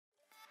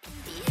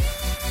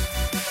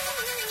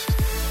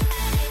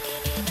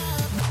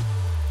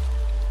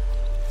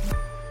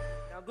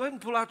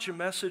and pull out your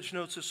message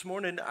notes this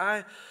morning.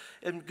 I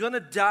am going to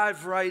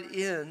dive right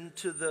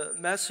into the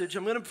message.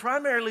 I'm going to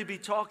primarily be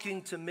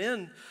talking to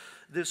men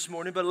this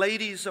morning, but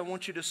ladies, I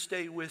want you to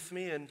stay with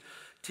me, and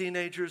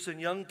teenagers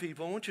and young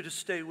people, I want you to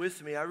stay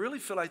with me. I really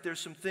feel like there's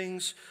some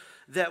things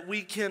that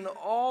we can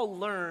all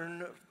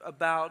learn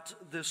about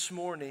this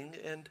morning.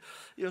 And,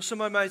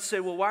 somebody might say,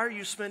 well, why are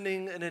you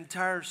spending an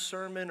entire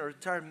sermon or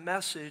entire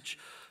message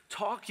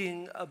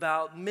talking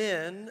about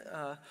men,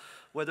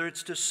 whether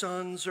it's to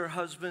sons or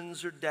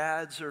husbands or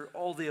dads or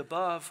all the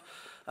above?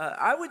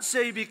 I would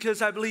say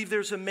because I believe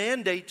there's a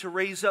mandate to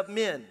raise up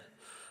men.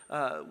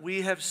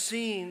 We have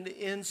seen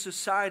in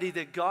society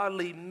that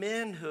godly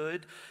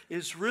manhood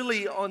is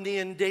really on the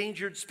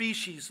endangered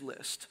species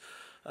list.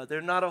 There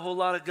are not a whole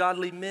lot of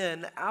godly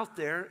men out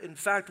there. In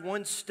fact,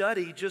 one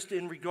study just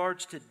in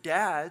regards to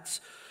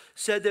dads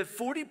said that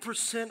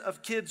 40%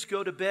 of kids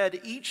go to bed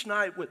each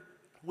night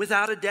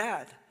without a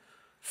dad.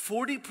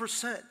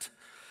 40%.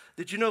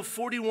 Did you know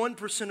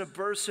 41% of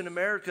births in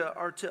America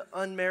are to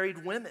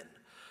unmarried women,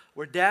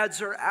 where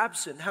dads are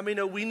absent? How many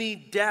know we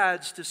need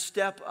dads to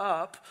step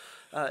up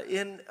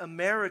in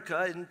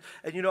America? And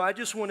I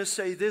just want to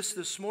say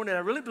this morning. I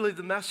really believe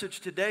the message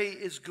today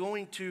is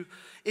going to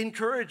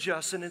encourage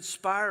us and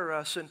inspire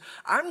us. And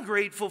I'm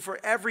grateful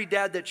for every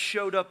dad that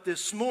showed up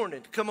this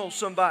morning. Come on,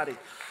 somebody.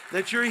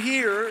 That you're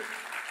here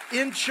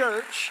in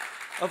church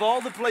of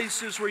all the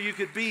places where you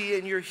could be,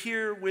 and you're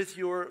here with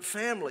your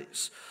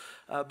families.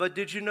 But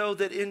did you know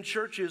that in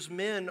churches,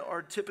 men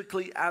are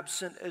typically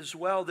absent as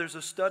well? There's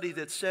a study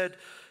that said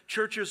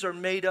churches are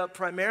made up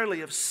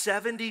primarily of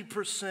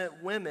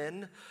 70%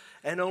 women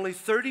and only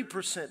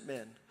 30%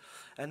 men.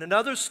 And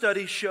another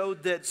study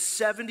showed that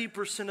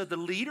 70% of the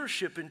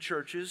leadership in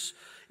churches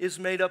is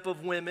made up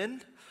of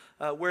women,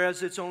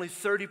 whereas it's only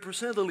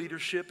 30% of the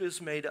leadership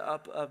is made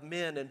up of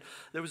men. And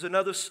there was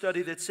another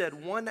study that said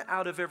 1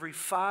 out of every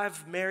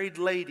 5 married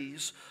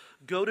ladies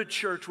go to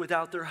church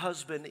without their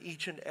husband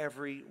each and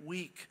every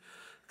week.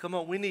 Come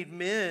on, we need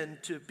men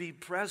to be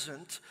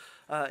present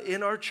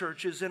in our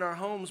churches, in our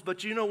homes.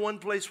 But one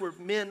place where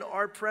men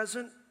are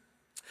present?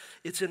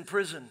 It's in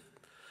prison.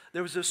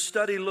 There was a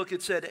study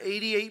it said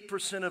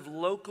 88% of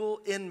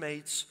local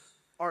inmates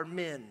are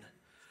men.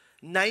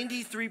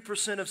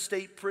 93% of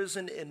state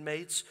prison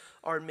inmates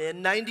are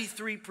men.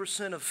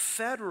 93% of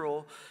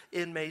federal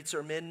inmates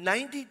are men.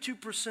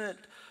 92%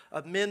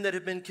 of men that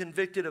have been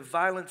convicted of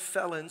violent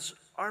felons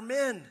are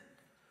men.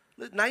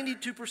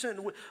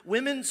 92%.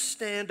 Women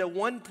stand a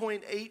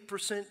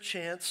 1.8%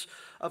 chance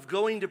of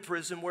going to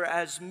prison,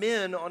 whereas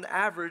men on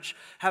average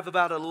have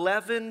about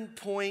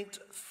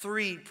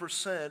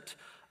 11.3%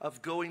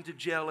 of going to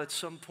jail at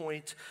some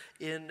point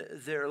in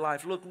their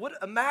life. Look,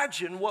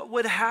 imagine what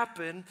would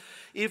happen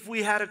if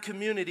we had a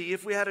community,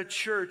 if we had a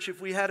church, if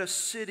we had a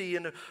city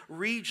and a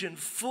region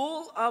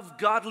full of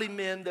godly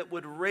men that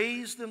would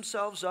raise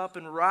themselves up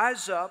and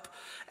rise up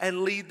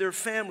and lead their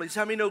families.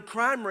 How many know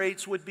crime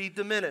rates would be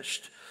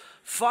diminished?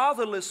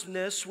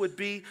 Fatherlessness would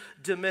be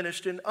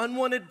diminished, and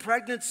unwanted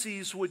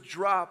pregnancies would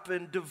drop,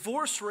 and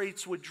divorce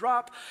rates would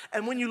drop.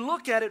 And when you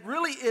look at it,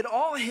 really it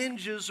all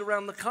hinges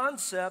around the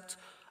concept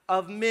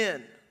of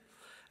men.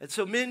 And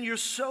so men, you're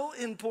so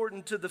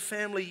important to the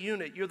family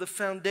unit. You're the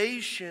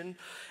foundation,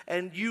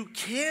 and you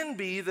can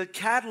be the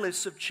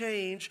catalyst of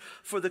change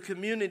for the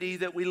community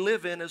that we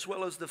live in, as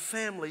well as the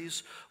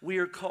families we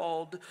are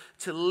called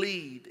to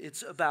lead.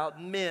 It's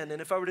about men.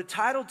 And if I were to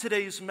title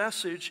today's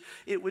message,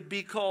 it would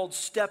be called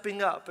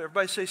Stepping Up.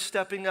 Everybody say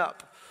stepping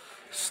up.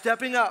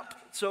 Stepping up.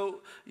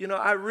 So,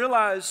 I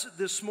realize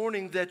this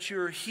morning that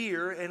you're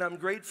here, and I'm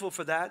grateful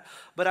for that,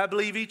 but I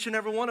believe each and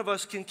every one of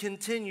us can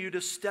continue to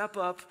step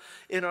up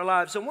in our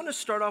lives. I want to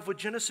start off with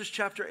Genesis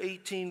chapter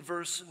 18,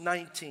 verse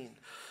 19.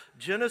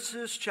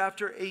 Genesis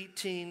chapter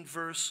 18,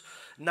 verse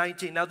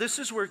 19. Now, this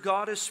is where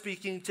God is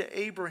speaking to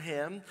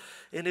Abraham.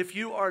 And if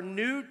you are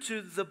new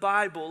to the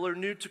Bible or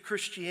new to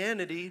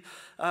Christianity,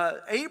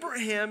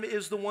 Abraham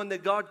is the one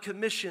that God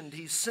commissioned.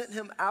 He sent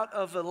him out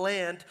of a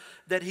land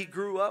that he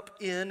grew up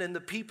in and the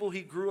people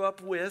he grew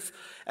up with.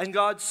 And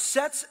God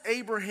sets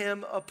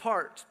Abraham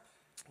apart.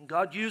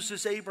 God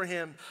uses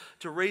Abraham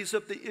to raise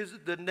up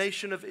the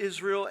nation of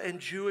Israel and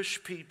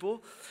Jewish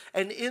people.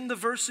 And in the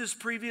verses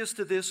previous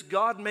to this,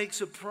 God makes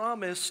a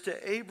promise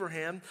to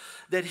Abraham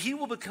that he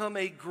will become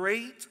a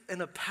great and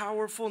a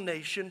powerful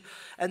nation,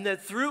 and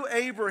that through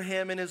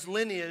Abraham and his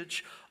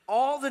lineage,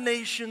 all the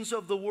nations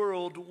of the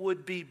world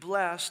would be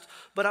blessed.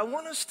 But I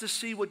want us to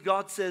see what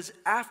God says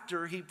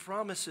after he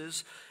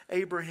promises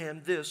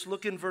Abraham this.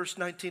 Look in verse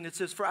 19. It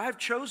says, "For I have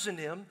chosen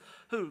him,"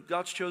 who?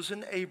 God's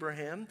chosen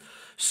Abraham,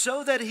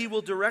 "so that he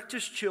will direct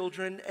his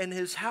children and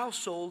his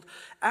household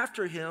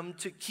after him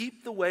to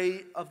keep the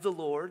way of the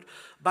Lord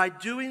by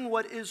doing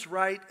what is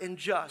right and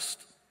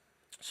just."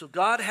 So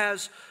God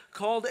has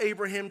called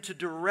Abraham to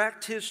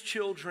direct his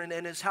children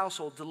and his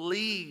household, to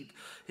lead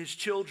his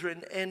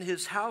children and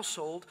his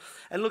household.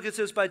 And look, it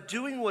says, by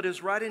doing what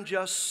is right and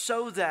just,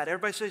 so that,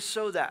 everybody say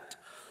so that.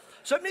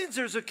 So that means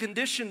there's a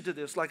condition to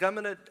this. Like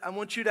I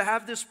want you to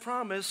have this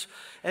promise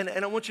and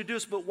I want you to do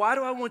this. But why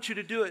do I want you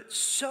to do it?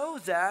 So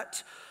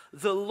that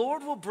the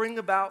Lord will bring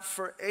about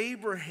for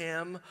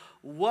Abraham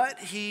what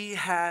he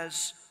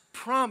has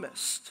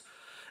promised.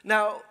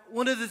 Now,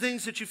 one of the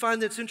things that you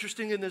find that's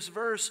interesting in this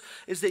verse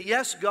is that,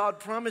 yes, God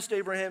promised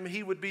Abraham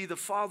he would be the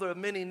father of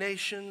many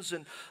nations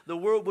and the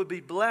world would be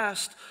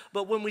blessed.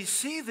 But when we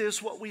see this,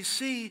 what we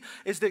see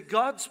is that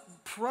God's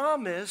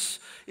promise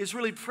is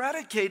really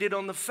predicated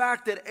on the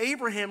fact that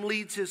Abraham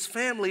leads his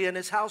family and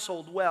his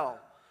household well.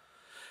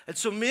 And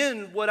so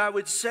men, what I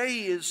would say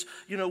is,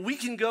 we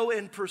can go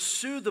and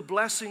pursue the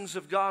blessings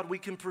of God. We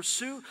can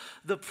pursue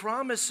the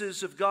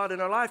promises of God in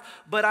our life.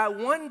 But I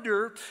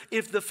wonder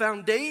if the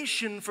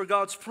foundation for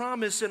God's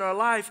promise in our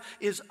life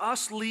is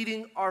us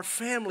leading our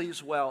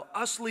families well,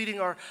 us leading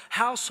our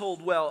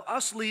household well,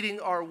 us leading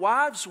our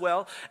wives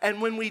well.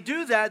 And when we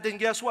do that, then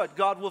guess what?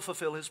 God will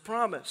fulfill his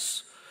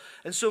promise.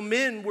 And so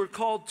men, we're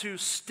called to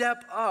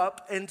step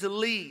up and to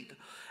lead.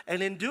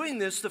 And in doing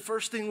this, the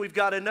first thing we've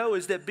got to know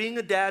is that being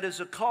a dad is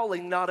a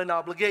calling, not an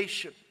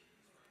obligation.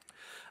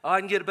 I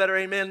can get a better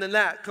amen than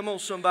that. Come on,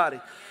 somebody.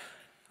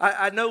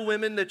 I know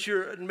women that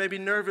you're maybe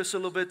nervous a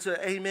little bit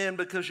to amen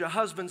because your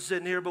husband's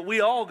sitting here, but we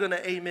all going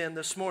to amen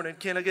this morning.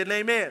 Can I get an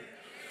amen?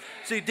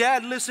 See,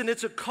 Dad, listen,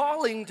 it's a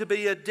calling to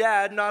be a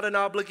dad, not an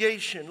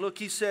obligation. Look,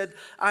 he said,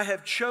 I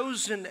have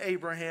chosen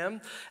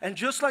Abraham. And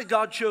just like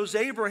God chose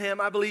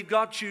Abraham, I believe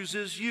God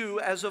chooses you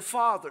as a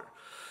father.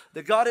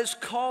 That God has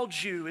called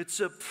you. It's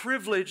a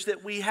privilege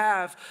that we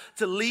have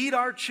to lead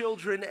our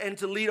children and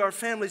to lead our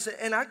families.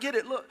 And I get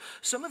it. Look,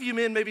 some of you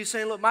men may be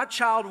saying, look, my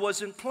child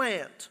wasn't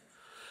planned.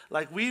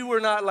 Like we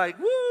were not like,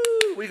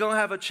 woo, we're going to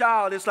have a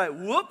child. It's like,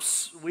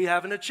 whoops, we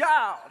having a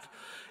child.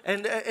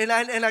 And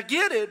I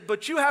get it,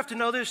 but you have to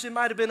know this. It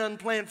might have been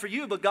unplanned for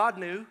you, but God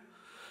knew.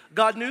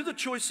 God knew the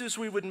choices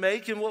we would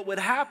make and what would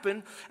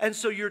happen. And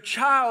so your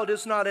child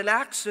is not an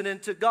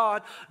accident to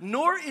God,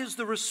 nor is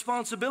the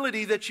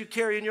responsibility that you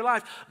carry in your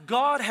life.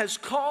 God has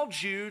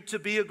called you to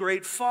be a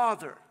great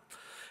father.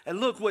 And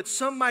look, what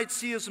some might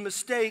see as a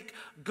mistake,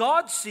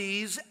 God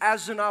sees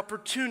as an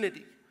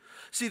opportunity.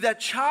 See, that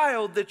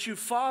child that you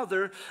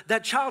father,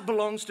 that child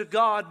belongs to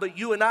God, but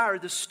you and I are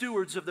the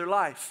stewards of their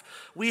life.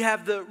 We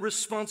have the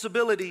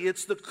responsibility.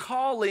 It's the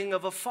calling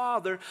of a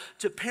father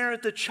to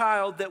parent the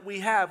child that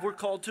we have. We're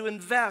called to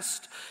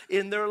invest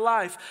in their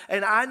life.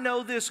 And I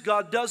know this,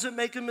 God doesn't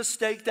make a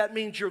mistake. That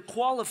means you're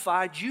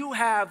qualified. You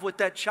have what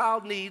that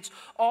child needs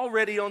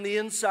already on the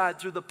inside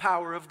through the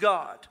power of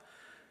God.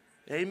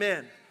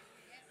 Amen.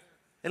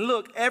 And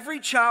look, every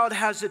child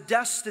has a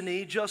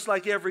destiny just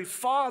like every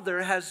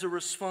father has the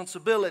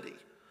responsibility.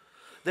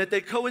 That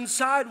they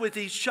coincide with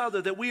each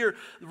other, that we are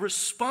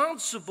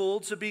responsible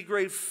to be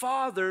great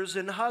fathers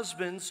and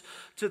husbands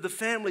to the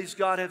families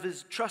God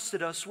has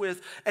trusted us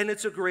with, and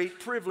it's a great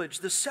privilege.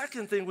 The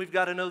second thing we've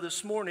got to know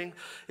this morning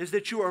is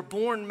that you are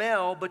born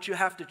male, but you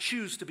have to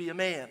choose to be a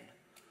man.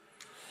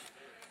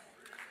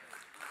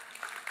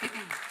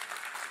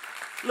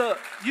 Look,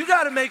 you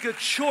got to make a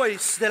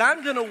choice that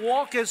I'm going to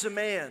walk as a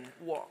man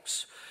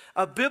walks.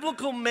 A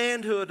biblical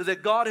manhood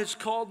that God has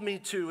called me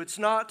to. It's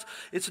not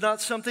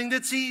something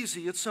that's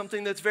easy. It's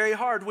something that's very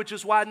hard, which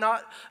is why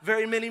not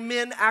very many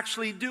men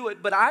actually do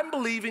it. But I'm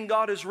believing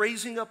God is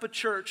raising up a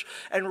church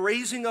and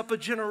raising up a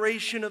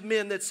generation of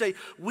men that say,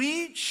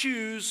 we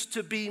choose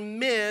to be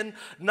men,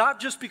 not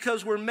just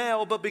because we're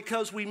male, but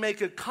because we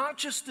make a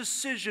conscious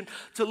decision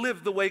to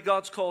live the way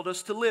God's called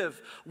us to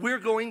live. We're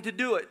going to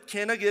do it.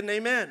 Can I get an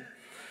amen?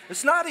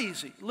 It's not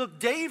easy.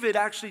 Look, David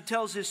actually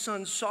tells his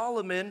son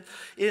Solomon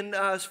in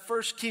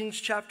 1 Kings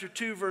chapter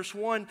 2, verse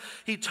 1,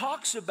 he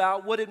talks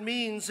about what it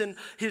means and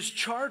his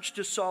charge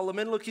to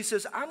Solomon. Look, he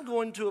says, I'm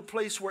going to a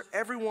place where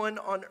everyone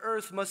on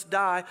earth must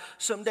die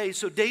someday.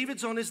 So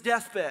David's on his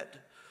deathbed.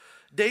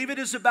 David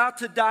is about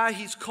to die.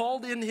 He's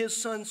called in his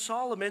son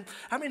Solomon.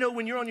 How many know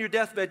when you're on your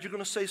deathbed, you're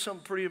going to say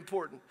something pretty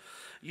important?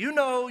 You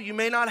know, you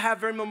may not have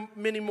very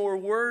many more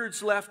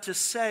words left to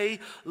say.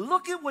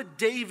 Look at what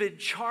David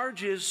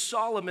charges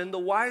Solomon, the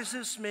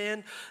wisest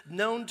man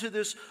known to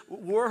this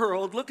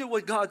world. Look at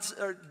what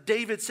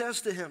David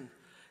says to him.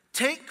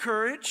 Take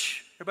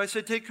courage. Everybody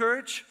say, take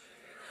courage.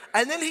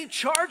 And then he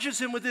charges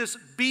him with this,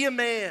 be a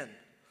man.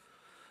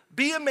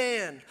 Be a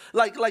man.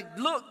 Like,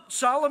 look,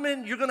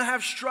 Solomon, you're going to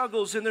have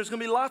struggles and there's going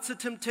to be lots of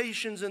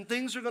temptations and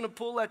things are going to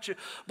pull at you.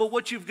 But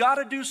what you've got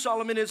to do,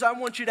 Solomon, is I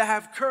want you to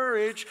have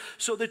courage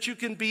so that you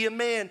can be a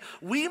man.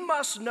 We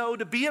must know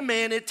to be a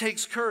man, it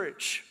takes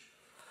courage.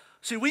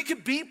 See, we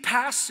could be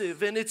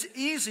passive and it's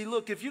easy.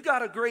 Look, if you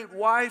got a great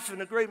wife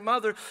and a great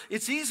mother,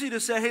 it's easy to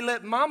say, hey,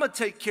 let mama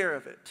take care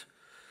of it.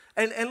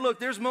 And look,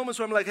 there's moments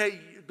where I'm like, hey,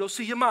 go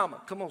see your mama.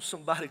 Come on,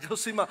 somebody, go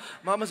see mama.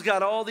 Mama's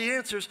got all the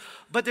answers.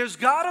 But there's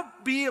got to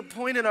be a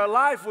point in our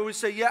life where we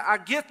say, yeah, I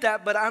get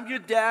that, but I'm your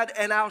dad,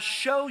 and I'll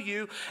show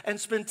you and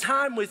spend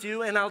time with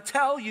you, and I'll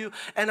tell you,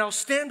 and I'll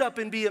stand up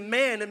and be a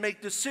man and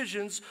make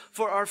decisions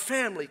for our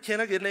family.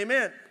 Can I get an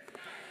amen?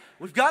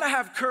 We've got to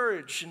have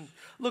courage. And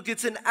look,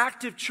 it's an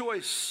active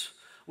choice.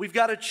 We've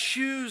got to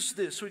choose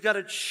this. We've got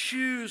to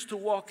choose to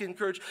walk in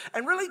courage.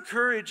 And really,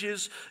 courage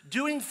is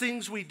doing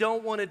things we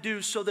don't want to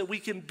do so that we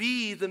can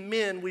be the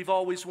men we've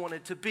always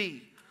wanted to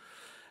be.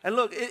 And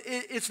look,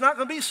 it's not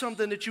going to be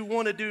something that you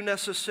want to do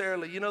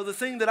necessarily. You know, the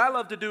thing that I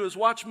love to do is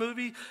watch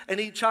movie and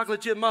eat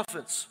chocolate chip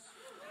muffins.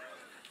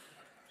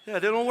 Yeah,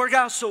 they don't work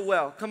out so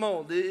well. Come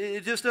on,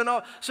 it just doesn't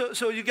all.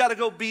 So you got to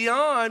go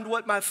beyond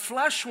what my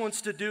flesh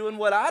wants to do and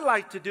what I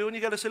like to do, and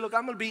you got to say, look,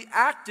 I'm going to be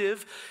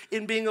active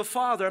in being a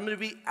father. I'm going to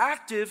be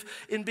active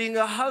in being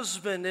a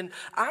husband, and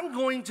I'm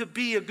going to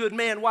be a good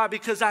man. Why?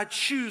 Because I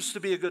choose to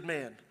be a good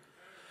man.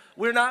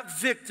 We're not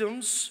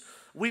victims.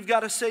 We've got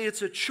to say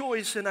it's a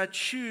choice, and I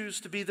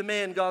choose to be the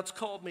man God's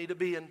called me to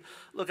be. And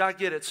look, I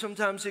get it.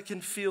 Sometimes it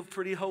can feel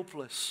pretty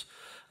hopeless.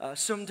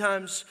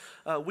 Sometimes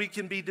we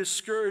can be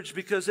discouraged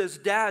because as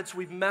dads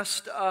we've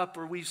messed up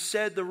or we've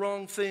said the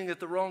wrong thing at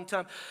the wrong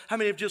time. How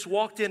many have just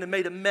walked in and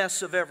made a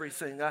mess of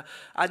everything?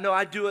 I know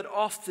I do it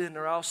often,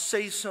 or I'll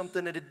say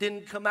something and it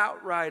didn't come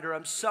out right, or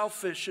I'm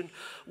selfish. And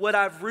what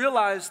I've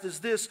realized is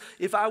this: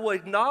 if I will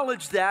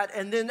acknowledge that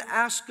and then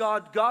ask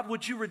God, God,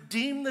 would you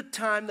redeem the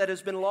time that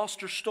has been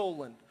lost or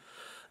stolen?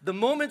 The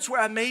moments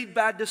where I made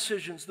bad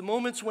decisions, the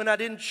moments when I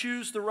didn't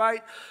choose the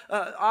right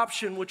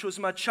option, which was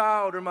my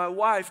child or my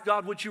wife,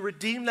 God, would you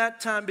redeem that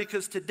time?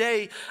 Because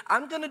today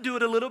I'm going to do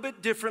it a little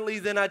bit differently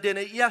than I did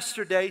it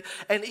yesterday.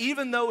 And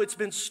even though it's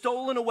been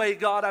stolen away,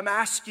 God, I'm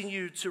asking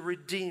you to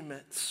redeem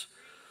it.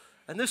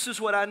 And this is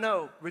what I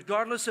know.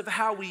 Regardless of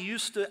how we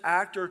used to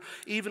act, or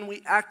even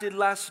we acted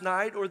last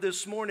night or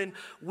this morning,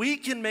 we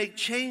can make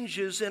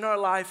changes in our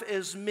life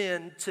as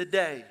men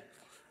today.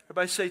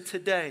 Everybody say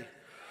today.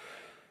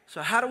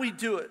 So how do we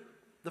do it?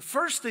 The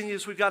first thing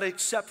is we've got to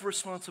accept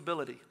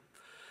responsibility.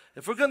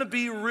 If we're going to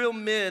be real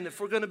men, if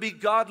we're going to be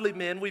godly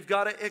men, we've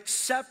got to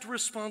accept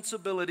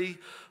responsibility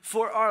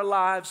for our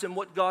lives and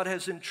what God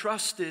has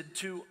entrusted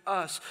to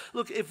us.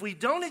 Look, if we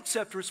don't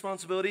accept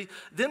responsibility,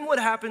 then what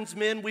happens,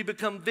 men? We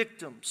become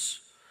victims.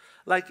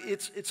 Like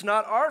it's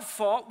not our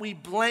fault, we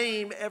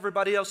blame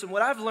everybody else. And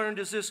what I've learned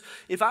is this: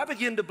 if I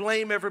begin to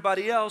blame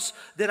everybody else,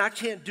 then I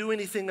can't do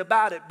anything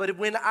about it. But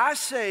when I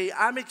say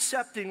I'm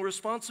accepting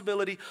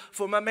responsibility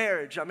for my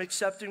marriage, I'm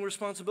accepting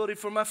responsibility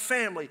for my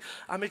family,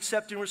 I'm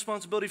accepting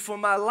responsibility for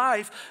my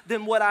life,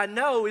 then what I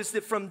know is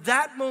that from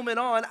that moment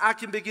on, I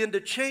can begin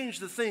to change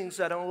the things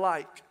I don't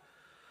like.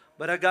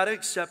 But I got to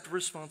accept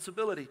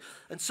responsibility.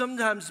 And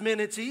sometimes, men,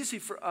 it's easy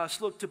for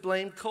us, look, to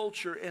blame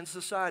culture and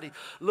society.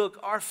 Look,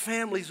 our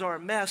families are a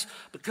mess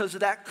because of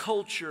that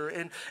culture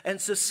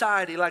and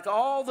society. Like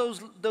all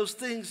those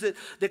things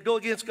that go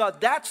against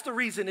God. That's the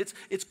reason.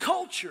 It's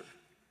culture.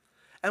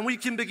 And we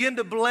can begin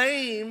to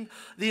blame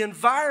the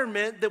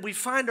environment that we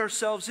find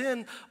ourselves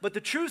in. But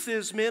the truth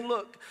is, men,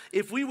 look,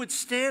 if we would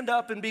stand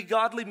up and be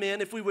godly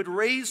men, if we would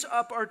raise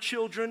up our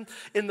children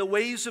in the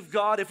ways of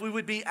God, if we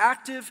would be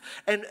active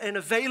and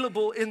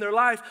available in their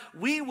life,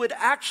 we would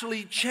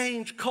actually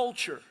change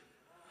culture.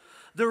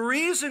 The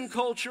reason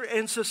culture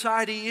and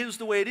society is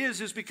the way it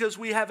is because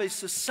we have a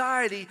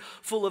society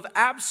full of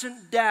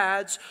absent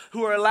dads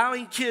who are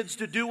allowing kids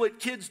to do what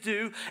kids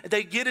do.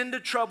 They get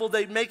into trouble.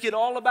 They make it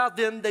all about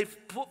them.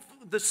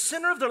 The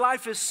center of their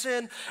life is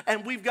sin,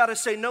 and we've got to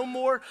say no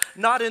more,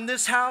 not in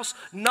this house,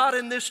 not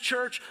in this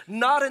church,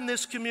 not in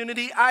this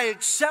community. I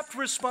accept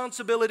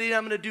responsibility, and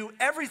I'm going to do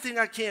everything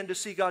I can to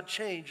see God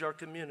change our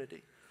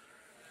community.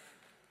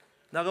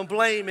 Not going to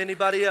blame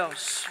anybody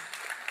else.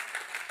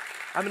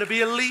 I'm going to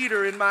be a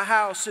leader in my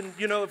house. And,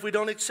 you know, if we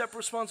don't accept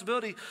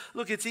responsibility,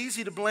 look, it's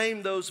easy to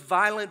blame those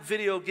violent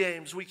video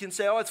games. We can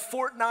say, oh, it's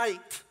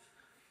Fortnite.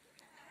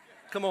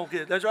 Come on,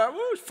 kids. That's right.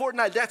 It's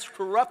Fortnite. That's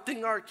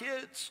corrupting our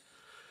kids.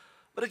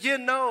 But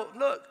again, no,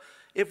 look,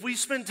 if we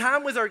spend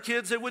time with our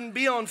kids, they wouldn't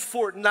be on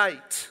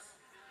Fortnite.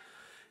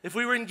 If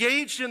we were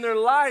engaged in their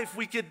life,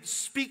 we could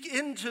speak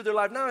into their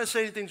life. Not to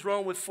say anything's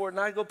wrong with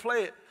Fortnite, go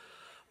play it.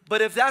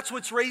 But if that's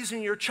what's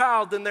raising your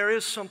child, then there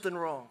is something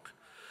wrong.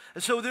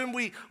 And so then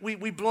we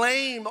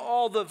blame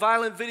all the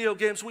violent video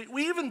games.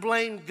 We even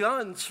blame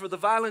guns for the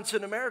violence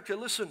in America.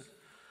 Listen,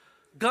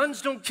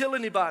 guns don't kill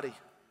anybody.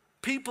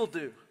 People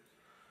do.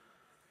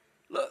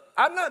 Look,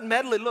 I'm not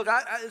meddling. Look,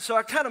 so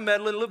I kind of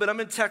meddle a little bit. I'm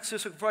in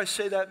Texas. I can probably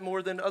say that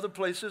more than other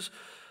places.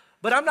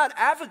 But I'm not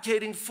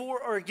advocating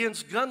for or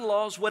against gun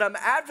laws. What I'm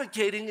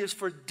advocating is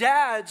for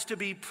dads to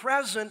be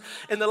present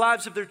in the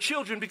lives of their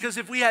children. Because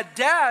if we had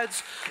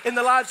dads in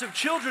the lives of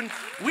children,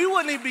 we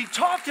wouldn't even be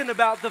talking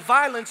about the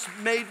violence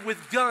made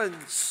with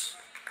guns.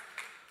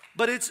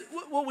 But it's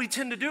what we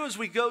tend to do is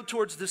we go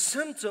towards the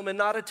symptom and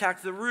not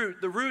attack the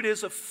root. The root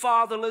is a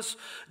fatherless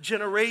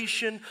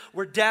generation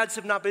where dads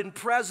have not been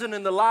present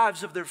in the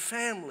lives of their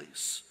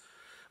families.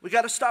 We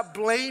got to stop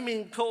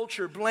blaming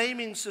culture,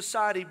 blaming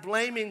society,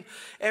 blaming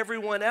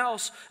everyone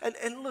else.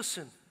 And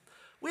listen,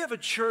 we have a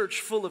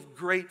church full of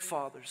great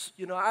fathers.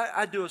 You know,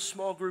 I do a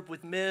small group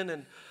with men,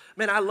 and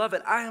Man, I love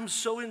it. I am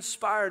so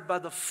inspired by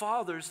the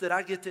fathers that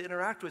I get to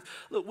interact with.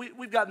 Look,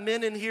 we've got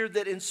men in here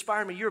that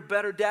inspire me. You're a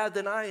better dad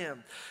than I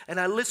am. And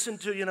I listen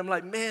to you and I'm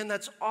like, man,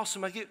 that's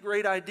awesome. I get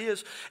great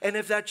ideas. And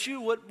if that's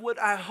you, what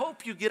I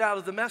hope you get out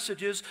of the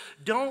message is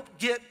don't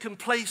get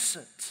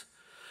complacent.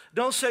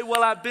 Don't say,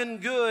 well, I've been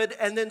good,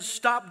 and then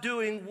stop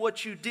doing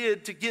what you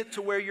did to get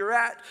to where you're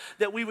at.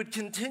 That we would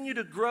continue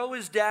to grow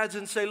as dads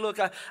and say, look,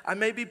 I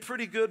may be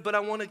pretty good, but I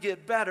want to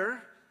get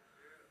better.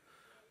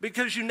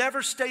 Because you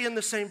never stay in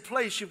the same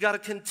place. You've got to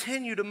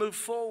continue to move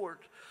forward.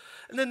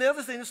 And then the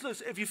other thing is,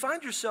 listen, if you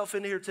find yourself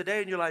in here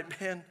today and you're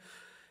like, man,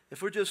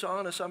 if we're just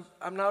honest,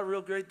 I'm not a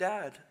real great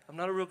dad. I'm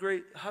not a real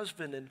great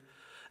husband. And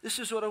this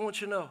is what I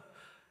want you to know.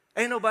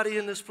 Ain't nobody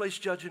in this place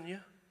judging you.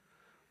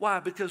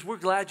 Why? Because we're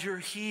glad you're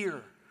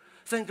here.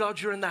 Thank God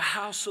you're in the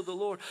house of the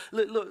Lord.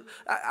 Look,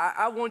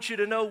 I want you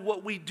to know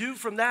what we do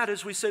from that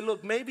is we say,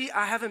 look, maybe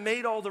I haven't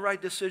made all the right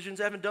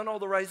decisions, I haven't done all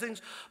the right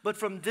things, but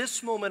from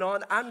this moment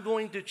on, I'm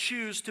going to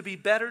choose to be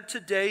better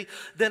today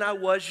than I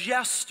was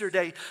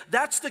yesterday.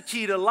 That's the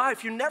key to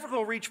life. You're never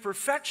going to reach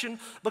perfection,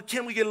 but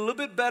can we get a little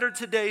bit better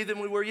today than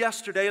we were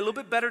yesterday, a little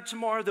bit better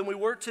tomorrow than we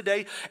were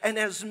today, and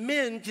as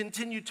men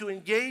continue to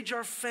engage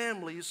our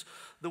families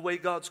the way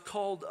God's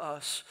called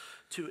us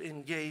to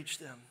engage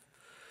them.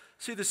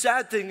 See, the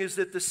sad thing is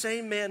that the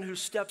same man who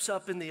steps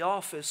up in the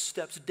office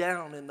steps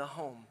down in the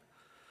home.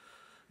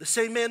 The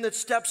same man that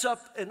steps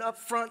up and up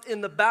front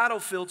in the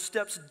battlefield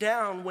steps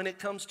down when it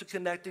comes to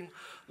connecting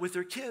with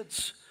their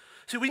kids.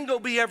 See, we can go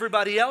be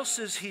everybody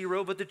else's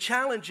hero, but the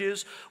challenge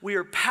is we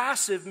are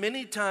passive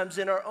many times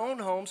in our own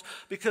homes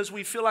because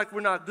we feel like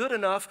we're not good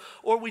enough,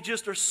 or we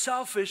just are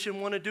selfish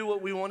and want to do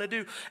what we want to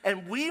do.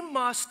 And we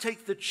must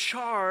take the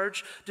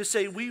charge to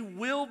say we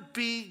will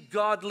be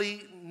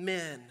godly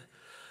men.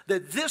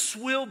 That this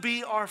will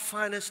be our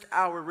finest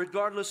hour,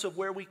 regardless of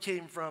where we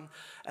came from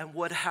and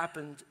what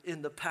happened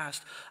in the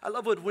past. I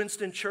love what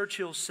Winston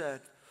Churchill said.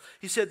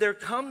 He said, there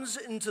comes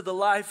into the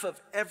life of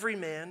every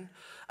man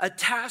a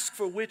task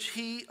for which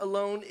he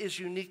alone is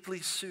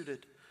uniquely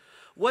suited.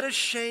 What a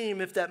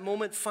shame if that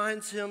moment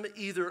finds him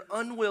either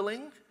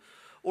unwilling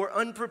or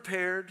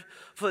unprepared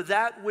for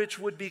that which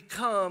would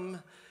become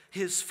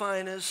his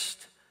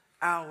finest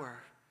hour.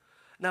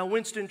 Now,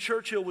 Winston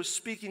Churchill was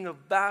speaking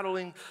of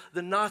battling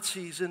the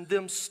Nazis and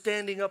them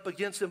standing up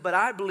against them, but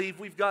I believe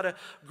we've got a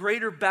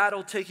greater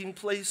battle taking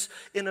place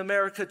in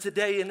America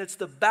today, and it's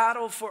the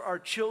battle for our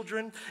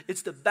children,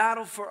 it's the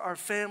battle for our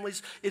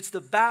families, it's the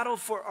battle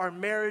for our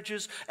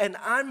marriages, and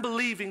I'm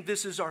believing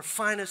this is our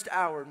finest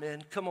hour,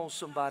 man. Come on,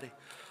 somebody.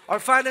 Our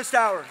finest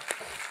hour.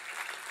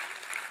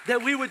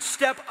 That we would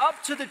step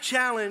up to the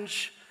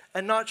challenge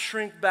and not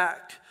shrink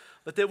back.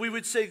 But that we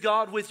would say,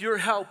 God, with your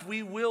help,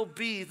 we will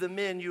be the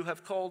men you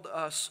have called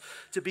us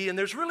to be. And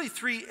there's really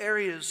 3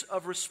 areas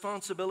of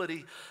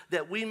responsibility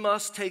that we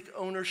must take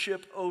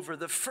ownership over.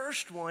 The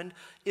first one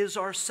is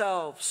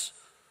ourselves.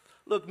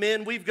 Look,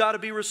 men, we've got to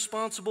be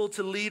responsible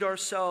to lead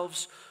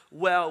ourselves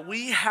well.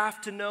 We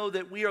have to know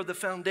that we are the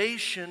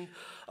foundation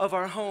of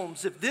our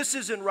homes. If this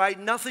isn't right,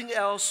 nothing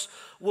else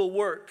will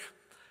work.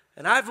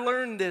 And I've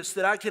learned this,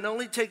 that I can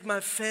only take my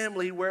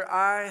family where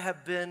I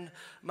have been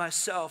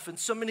myself. And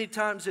so many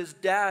times as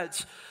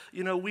dads,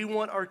 we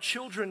want our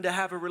children to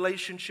have a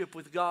relationship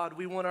with God.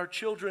 We want our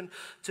children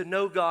to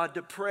know God,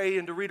 to pray,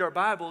 and to read our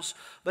Bibles.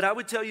 But I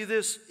would tell you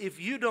this, if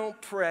you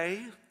don't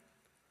pray,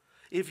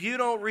 if you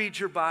don't read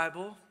your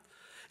Bible,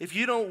 if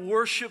you don't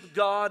worship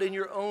God in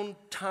your own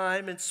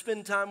time and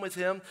spend time with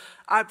Him,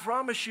 I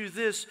promise you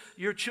this,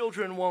 your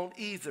children won't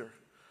either.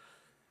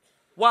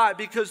 Why?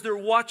 Because they're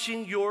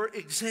watching your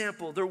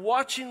example. They're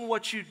watching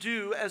what you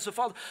do as a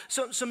father.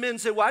 Some men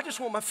say, well, I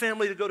just want my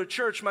family to go to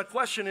church. My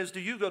question is,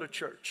 do you go to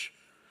church?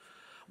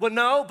 Well,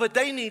 no, but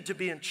they need to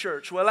be in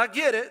church. Well, I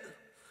get it,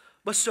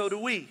 but so do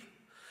we.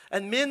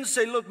 And men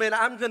say, look, man,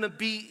 I'm going to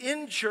be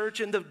in church,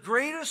 and the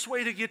greatest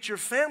way to get your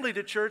family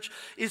to church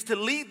is to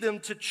lead them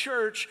to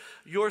church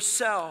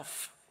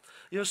yourself.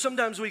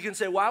 Sometimes we can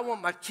say, well, I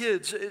want my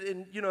kids,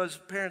 and as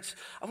parents,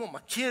 I want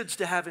my kids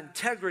to have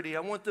integrity.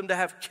 I want them to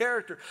have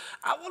character.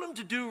 I want them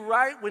to do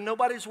right when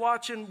nobody's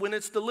watching, when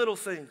it's the little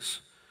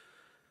things.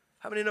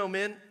 How many know,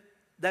 men?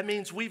 That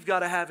means we've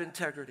got to have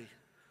integrity.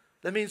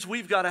 That means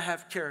we've got to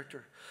have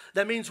character.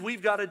 That means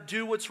we've got to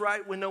do what's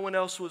right when no one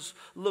else was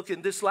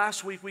looking. This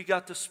last week, we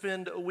got to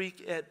spend a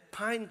week at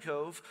Pine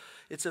Cove.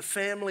 It's a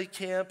family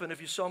camp, and if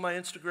you saw my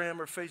Instagram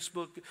or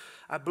Facebook,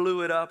 I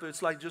blew it up.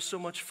 It's like just so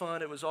much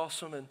fun. It was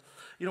awesome. And,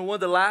 one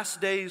of the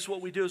last days, what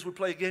we do is we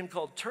play a game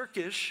called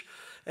Turkish,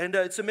 and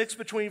it's a mix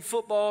between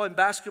football and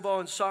basketball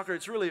and soccer.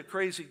 It's really a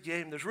crazy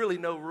game. There's really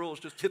no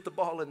rules. Just hit the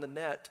ball in the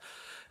net.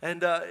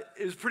 And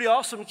it was pretty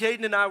awesome.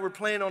 Caden and I were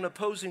playing on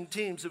opposing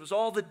teams. It was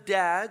all the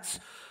dads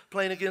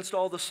playing against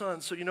all the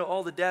sons. So,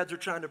 all the dads are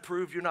trying to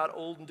prove you're not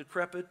old and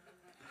decrepit.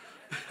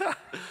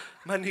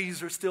 My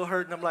knees are still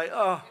hurting. I'm like,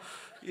 oh,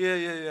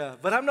 yeah.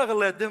 But I'm not going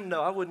to let them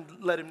know. I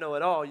wouldn't let him know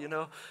at all,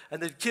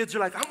 And the kids are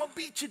like, I'm going to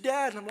beat your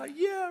dad. And I'm like,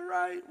 yeah,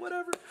 right,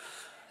 whatever.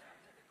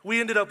 We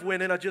ended up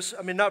winning.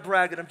 Not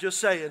bragging, I'm just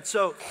saying.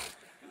 So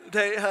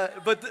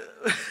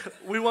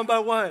We won by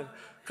one.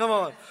 Come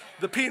on.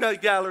 The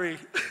peanut gallery.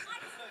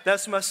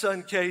 That's my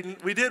son,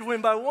 Caden. We did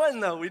win by one,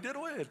 though. We did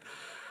win.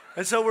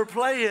 And so we're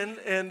playing,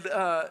 and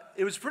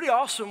it was pretty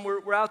awesome.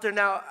 We're out there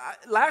now.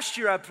 Last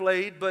year I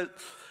played, but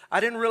I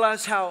didn't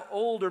realize how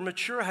old or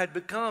mature I had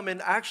become,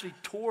 and I actually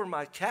tore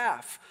my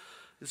calf.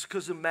 It's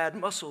because of mad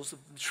muscles.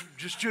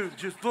 Just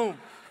boom.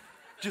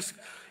 Just,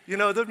 you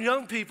know, them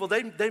young people,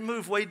 they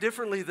move way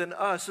differently than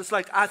us. It's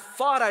like I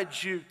thought I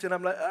juked, and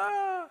I'm like,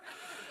 ah.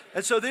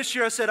 And so this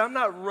year I said, I'm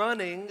not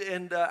running,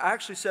 and I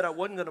actually said I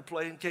wasn't going to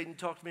play, and Caden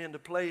talked me into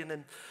playing,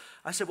 and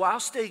I said, well, I'll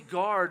stay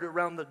guard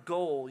around the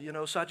goal, you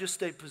know, so I just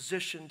stayed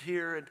positioned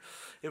here, and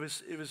it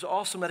was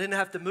awesome. I didn't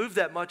have to move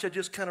that much. I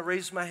just kind of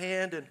raised my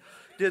hand and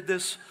did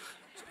this,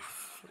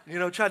 you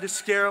know, tried to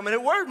scare them, and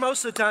it worked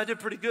most of the time. I did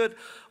pretty good.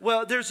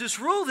 Well, there's this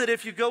rule that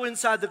if you go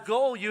inside the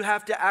goal, you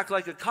have to act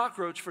like a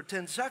cockroach for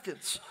 10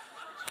 seconds.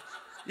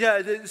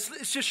 Yeah,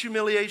 it's just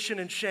humiliation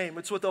and shame.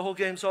 It's what the whole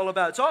game's all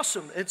about. It's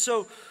awesome. And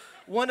so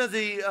one of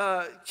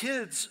the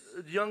kids,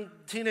 young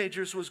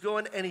teenagers, was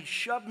going, and he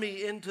shoved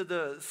me into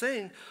the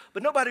thing,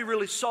 but nobody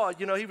really saw it.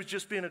 You know, he was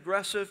just being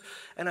aggressive.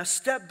 And I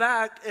stepped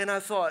back, and I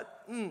thought,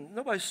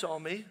 nobody saw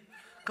me.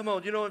 Come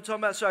on, you know what I'm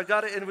talking about? So I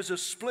got it, and it was a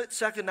split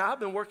second. Now, I've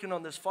been working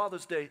on this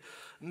Father's Day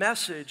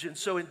message, and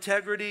so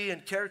integrity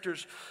and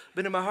character's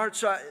been in my heart.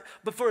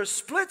 But for a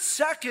split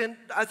second,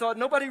 I thought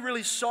nobody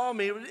really saw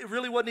me. It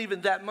really wasn't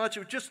even that much.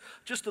 It was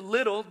just a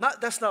little.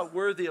 That's not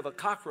worthy of a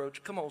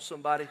cockroach. Come on,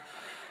 somebody.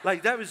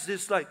 Like, that was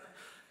just like,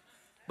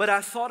 but I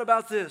thought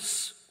about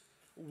this.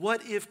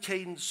 What if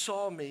Caden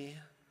saw me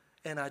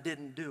and I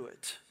didn't do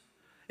it?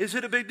 Is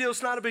it a big deal?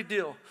 It's not a big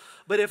deal.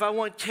 But if I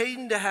want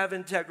Caden to have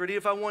integrity,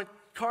 if I want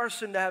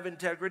Carson to have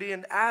integrity,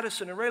 and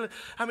Addison and Raylan,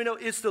 I mean, no,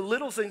 it's the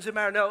little things that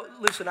matter. Now,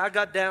 listen, I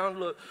got down,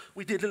 look,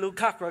 we did a little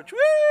cockroach.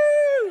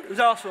 Woo! It was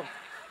awesome.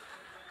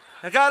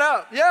 I got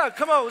up. Yeah,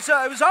 come on,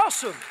 it was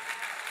awesome.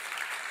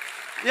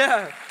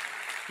 Yeah.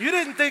 You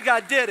didn't think I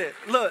did it.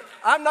 Look,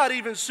 I'm not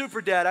even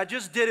super dad. I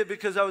just did it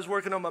because I was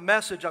working on my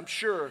message, I'm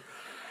sure.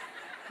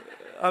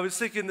 I was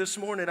thinking this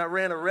morning, I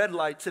ran a red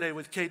light today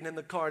with Caden in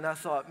the car, and I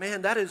thought,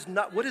 man, that is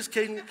not, what is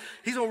Caden?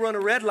 He's going to run a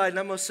red light, and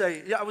I'm going to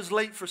say, yeah, I was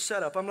late for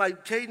setup. I'm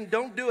like, Caden,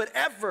 don't do it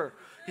ever.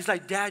 He's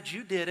like, Dad,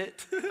 you did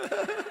it.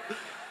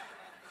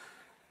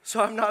 So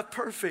I'm not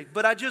perfect.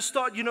 But I just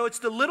thought, you know, it's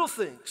the little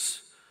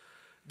things.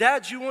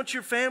 Dads, you want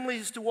your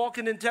families to walk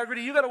in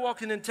integrity? You got to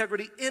walk in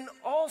integrity in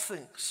all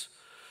things.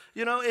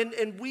 You know,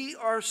 and we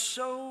are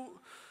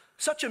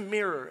such a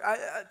mirror.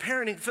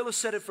 Parenting, Phyllis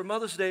said it for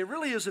Mother's Day, it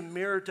really is a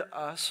mirror to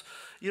us.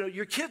 You know,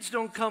 your kids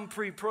don't come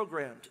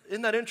pre-programmed.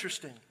 Isn't that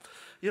interesting?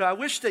 You know, I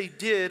wish they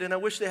did, and I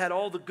wish they had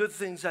all the good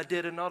things I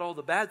did and not all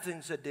the bad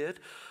things I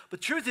did.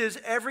 But truth is,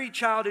 every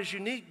child is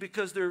unique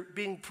because they're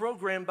being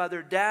programmed by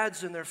their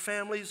dads and their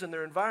families and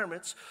their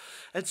environments.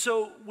 And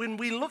so when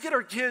we look at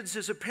our kids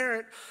as a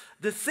parent,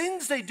 the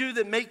things they do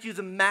that make you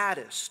the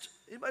maddest,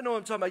 anybody know what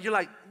I'm talking about? You're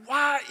like,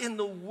 why in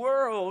the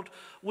world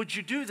would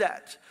you do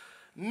that?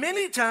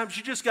 Many times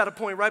you just got to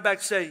point right back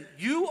and say,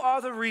 you are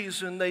the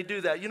reason they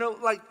do that. You know,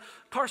 like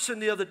Carson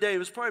the other day, it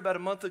was probably about a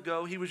month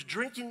ago, he was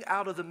drinking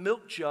out of the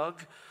milk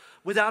jug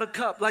without a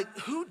cup. Like,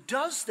 who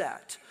does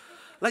that?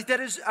 Like,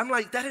 I'm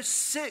like, that is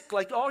sick.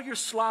 Like, all your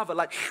slava,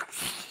 like,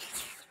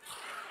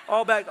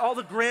 all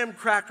the graham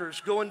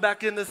crackers going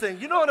back in the thing.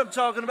 You know what I'm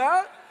talking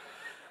about?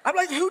 I'm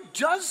like, who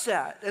does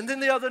that? And then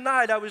the other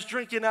night, I was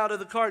drinking out of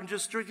the carton,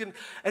 just drinking,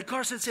 and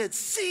Carson said,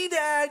 see,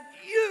 Dad,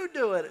 you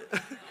doing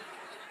it.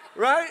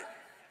 Right?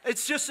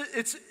 It's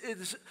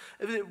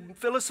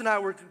Phyllis and I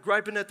were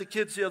griping at the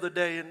kids the other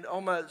day, and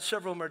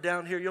several of them are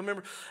down here. You'll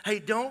remember, hey,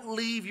 don't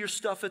leave your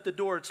stuff at the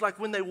door. It's like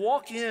when they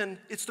walk in,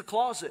 it's the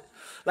closet.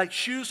 Like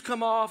shoes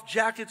come off,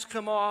 jackets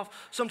come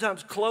off,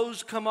 sometimes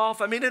clothes come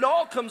off. I mean, it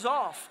all comes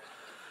off.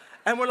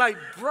 And we're like,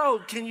 bro,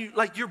 can you,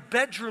 like your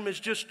bedroom is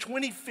just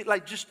 20 feet,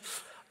 like just,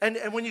 and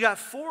when you got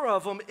 4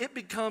 of them, it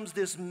becomes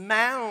this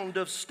mound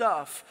of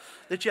stuff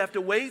that you have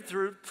to wade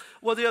through.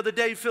 Well, the other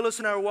day, Phyllis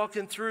and I were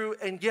walking through,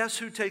 and guess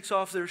who takes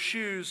off their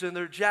shoes and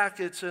their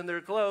jackets and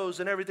their clothes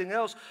and everything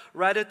else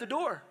right at the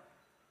door?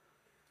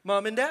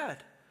 Mom and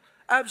Dad.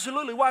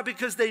 Absolutely. Why?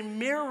 Because they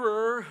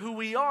mirror who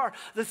we are.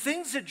 The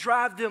things that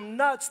drive them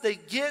nuts, they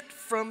get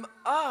from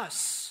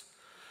us.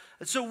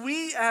 And so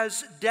we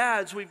as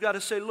dads, we've got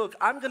to say, look,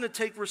 I'm going to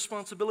take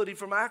responsibility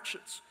for my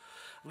actions.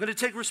 I'm going to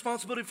take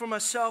responsibility for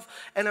myself,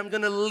 and I'm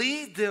going to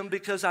lead them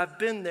because I've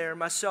been there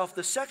myself.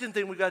 The second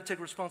thing we've got to take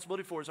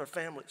responsibility for is our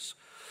families.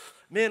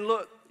 Man,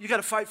 look, you got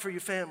to fight for your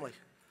family.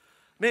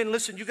 Man,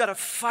 listen, you got to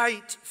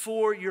fight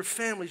for your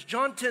families.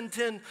 John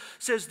 10:10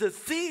 says, the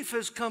thief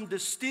has come to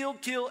steal,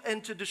 kill,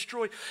 and to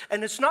destroy.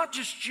 And it's not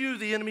just you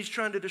the enemy's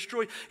trying to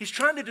destroy. He's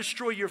trying to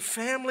destroy your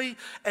family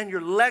and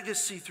your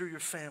legacy through your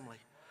family.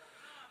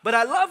 But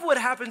I love what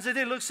happens, and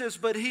it looks says,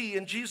 but he,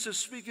 and Jesus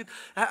speaking,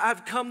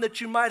 I've come that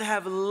you might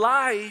have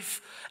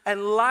life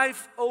and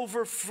life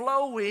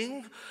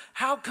overflowing.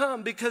 How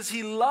come? Because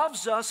he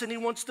loves us and he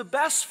wants the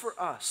best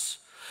for us.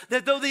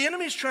 That though the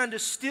enemy's trying to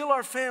steal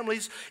our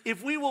families,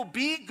 if we will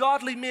be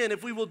godly men,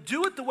 if we will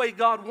do it the way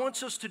God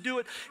wants us to do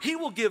it, He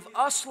will give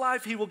us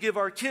life, He will give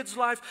our kids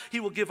life, He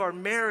will give our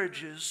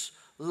marriages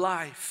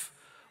life.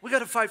 We got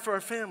to fight for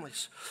our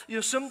families. You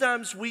know,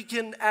 sometimes we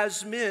can,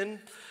 as men,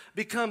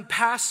 become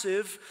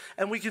passive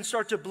and we can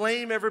start to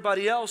blame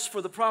everybody else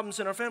for the problems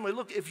in our family.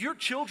 Look, if your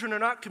children are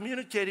not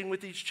communicating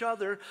with each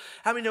other,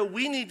 how many know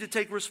we need to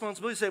take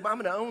responsibility and say, well,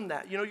 I'm going to own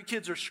that. You know, your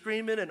kids are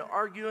screaming and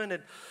arguing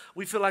and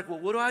we feel like, well,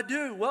 what do I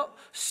do? Well,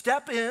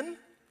 step in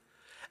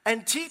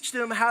and teach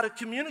them how to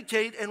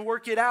communicate and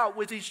work it out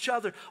with each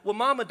other. Well,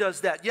 mama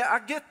does that. Yeah,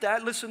 I get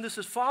that. Listen, this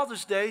is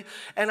Father's Day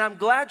and I'm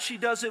glad she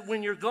does it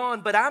when you're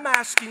gone, but I'm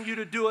asking you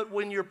to do it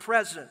when you're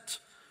present.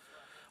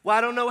 Well, I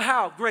don't know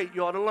how. Great,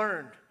 you ought to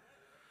learn.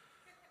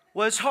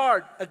 Well, it's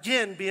hard.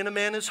 Again, being a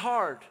man is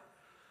hard.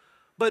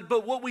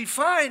 But what we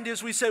find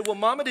is we say, well,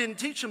 mama didn't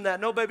teach him that.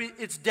 No, baby,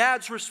 it's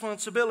dad's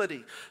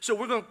responsibility. So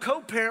we're going to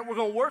co-parent, we're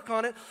going to work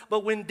on it.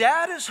 But when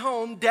dad is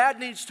home, dad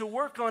needs to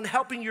work on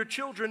helping your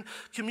children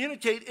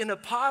communicate in a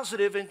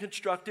positive and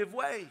constructive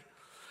way.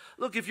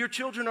 Look, if your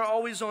children are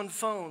always on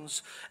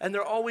phones and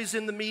they're always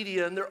in the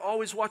media and they're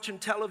always watching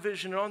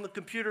television and on the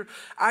computer,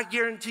 I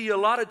guarantee you a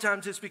lot of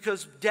times it's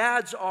because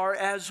dads are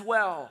as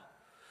well.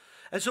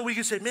 And so we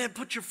can say, man,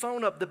 put your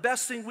phone up. The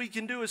best thing we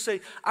can do is say,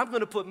 I'm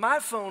going to put my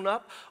phone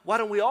up. Why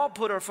don't we all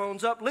put our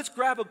phones up? Let's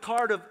grab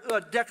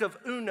a deck of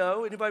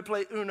Uno. Anybody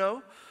play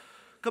Uno?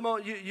 Come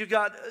on, you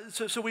got,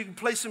 so we can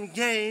play some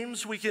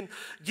games. We can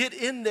get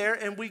in there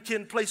and we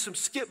can play some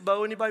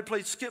Skip-Bo. Anybody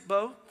play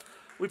Skip-Bo?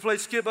 We play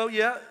Skip-Bo,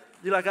 yeah?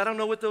 You're like, I don't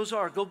know what those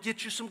are. Go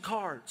get you some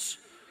cards.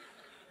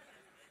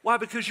 Why?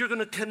 Because you're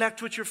going to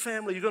connect with your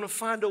family. You're going to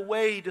find a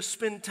way to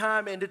spend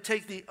time and to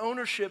take the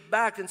ownership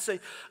back and say,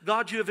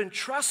 God, you have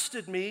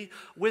entrusted me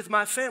with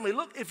my family.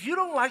 Look, if you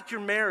don't like your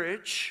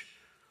marriage,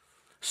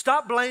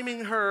 stop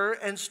blaming her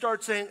and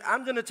start saying,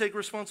 I'm going to take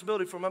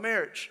responsibility for my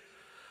marriage.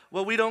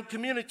 Well, we don't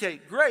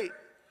communicate. Great.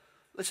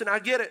 Listen, I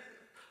get it.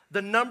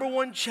 The number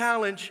one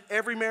challenge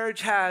every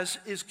marriage has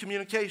is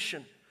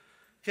communication.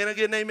 Can I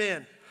get an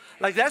amen?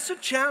 Like, that's a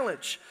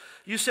challenge.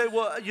 You say,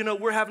 well, you know,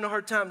 we're having a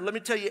hard time. Let me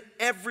tell you,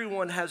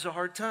 everyone has a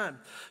hard time.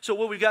 So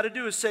what we got to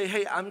do is say,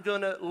 hey, I'm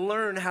going to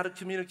learn how to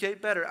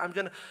communicate better.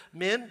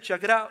 Men,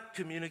 check it out,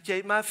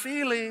 communicate my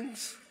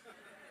feelings.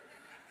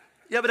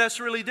 Yeah, but that's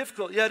really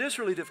difficult. Yeah, it is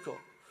really difficult.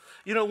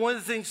 You know, one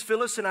of the things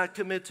Phyllis and I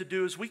commit to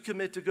do is we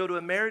commit to go to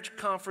a marriage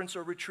conference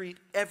or retreat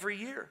every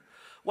year.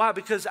 Why?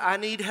 Because I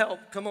need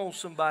help. Come on,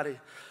 somebody.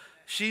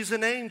 She's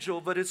an angel,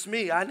 but it's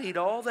me. I need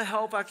all the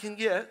help I can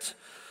get.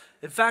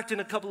 In fact, in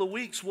a couple of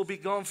weeks, we'll be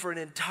gone for an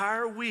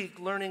entire week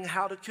learning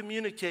how to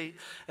communicate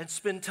and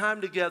spend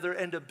time together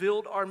and to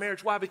build our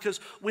marriage. Why?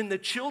 Because when the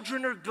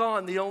children are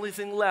gone, the only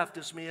thing left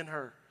is me and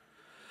her.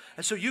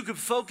 And so you can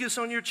focus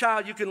on your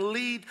child, you can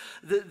lead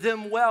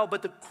them well,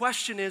 but the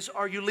question is,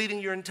 are you leading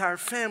your entire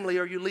family?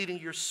 Are you leading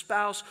your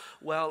spouse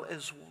well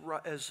as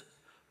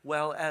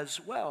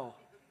well?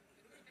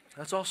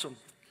 That's awesome.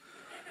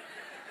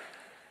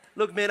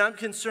 Look, man, I'm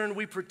concerned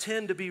we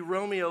pretend to be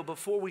Romeo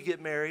before we get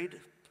married.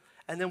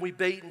 And then we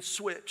bait and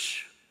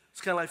switch.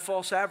 It's kind of like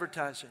false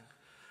advertising,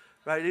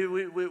 right?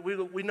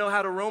 We know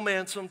how to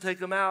romance them, take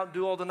them out,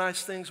 do all the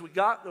nice things we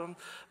got them.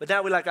 But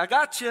now we're like, I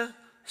got you,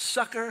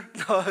 sucker.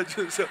 No,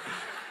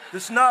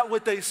 that's not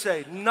what they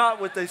say.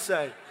 Not what they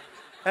say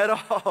at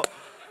all.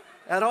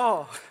 At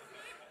all.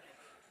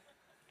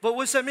 But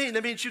what's that mean?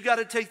 That means you got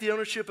to take the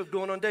ownership of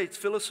going on dates.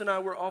 Phyllis and I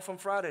were off on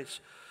Fridays.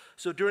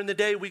 So during the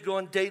day, we go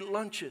on date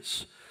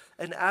lunches.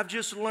 And I've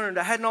just learned,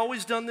 I hadn't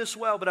always done this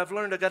well, but I've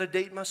learned I got to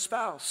date my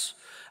spouse.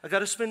 I got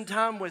to spend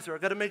time with her. I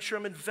got to make sure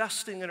I'm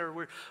investing in her.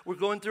 We're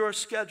going through our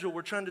schedule.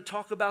 We're trying to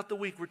talk about the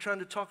week. We're trying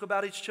to talk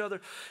about each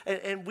other.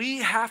 And we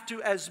have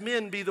to, as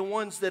men, be the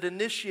ones that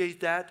initiate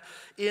that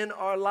in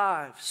our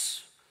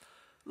lives.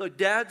 Look,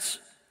 dads,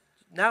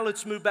 now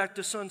let's move back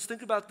to sons.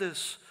 Think about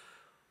this.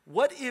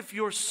 What if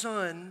your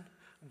son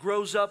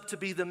grows up to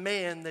be the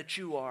man that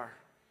you are?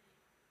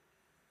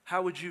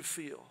 How would you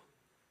feel?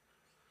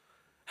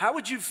 How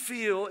would you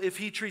feel if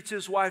he treats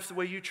his wife the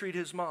way you treat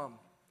his mom?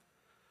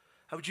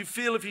 How would you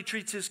feel if he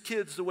treats his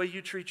kids the way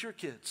you treat your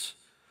kids?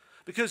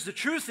 Because the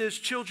truth is,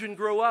 children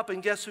grow up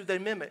and guess who they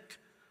mimic?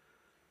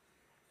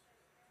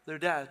 Their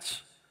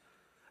dads.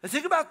 And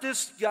think about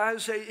this,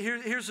 guys.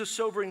 Here's a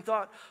sobering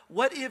thought.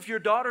 What if your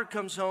daughter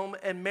comes home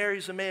and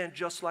marries a man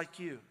just like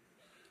you?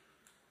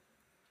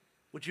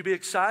 Would you be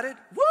excited?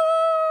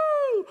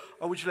 Woo!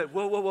 Or would you like,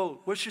 whoa, whoa, whoa,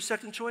 what's your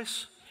second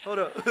choice? Hold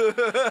up.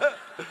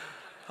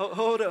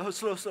 Hold up,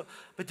 slow.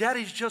 But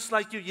daddy's just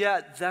like you.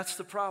 Yeah, that's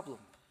the problem.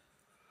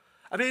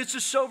 I mean, it's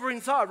a sobering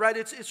thought, right?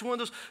 It's one of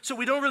those, so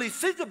we don't really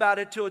think about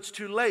it till it's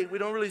too late. We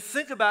don't really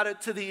think about it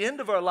to the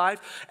end of our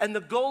life. And the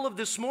goal of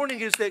this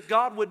morning is that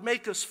God would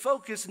make us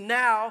focus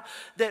now,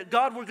 that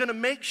God, we're going to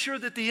make sure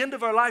that the end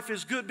of our life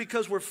is good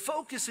because we're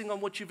focusing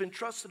on what you've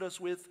entrusted us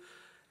with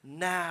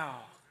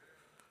now.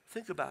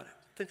 Think about it.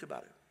 Think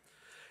about it.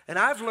 And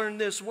I've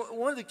learned this.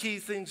 One of the key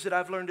things that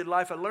I've learned in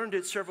life, I learned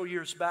it several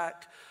years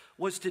back,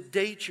 was to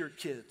date your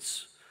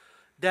kids.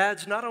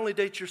 Dads, not only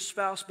date your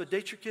spouse, but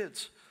date your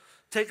kids.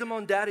 Take them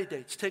on daddy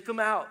dates. Take them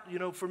out. You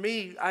know, for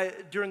me,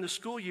 during the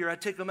school year, I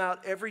take them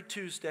out every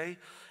Tuesday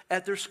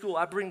at their school.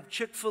 I bring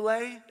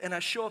Chick-fil-A and I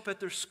show up at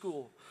their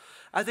school.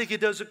 I think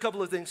it does a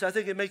couple of things. I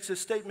think it makes a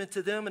statement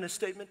to them and a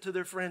statement to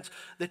their friends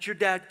that your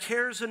dad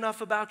cares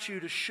enough about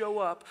you to show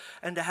up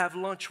and to have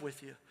lunch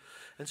with you.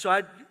 And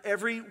so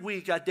every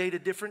week I date a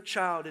different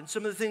child. And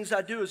some of the things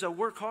I do is I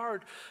work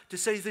hard to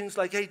say things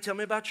like, hey, tell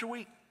me about your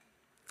week.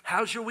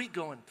 How's your week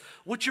going?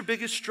 What's your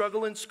biggest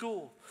struggle in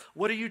school?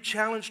 What are you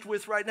challenged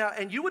with right now?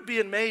 And you would be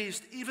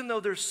amazed, even though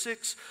they're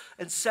 6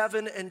 and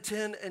 7 and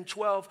 10 and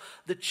 12,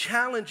 the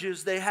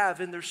challenges they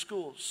have in their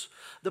schools,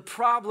 the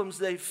problems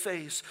they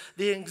face,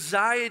 the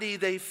anxiety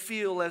they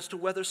feel as to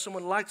whether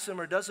someone likes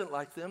them or doesn't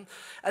like them.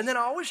 And then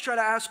I always try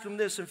to ask them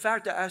this. In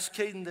fact, I asked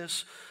Caden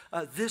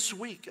this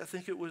week. I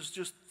think it was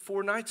just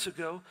 4 nights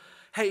ago.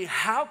 Hey,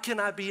 how can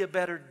I be a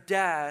better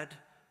dad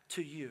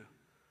to you?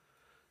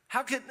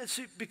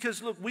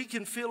 Because look, we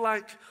can feel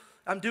like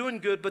I'm doing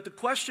good, but the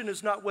question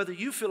is not whether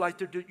you feel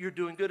like you're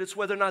doing good, it's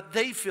whether or not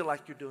they feel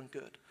like you're doing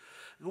good.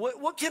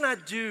 What can I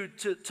do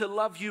to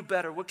love you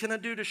better? What can I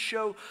do to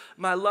show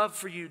my love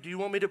for you? Do you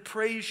want me to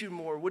praise you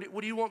more? What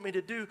do you want me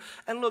to do?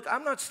 And look,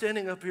 I'm not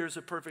standing up here as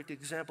a perfect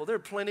example. There are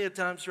plenty of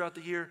times throughout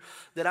the year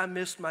that I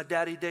missed my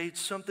daddy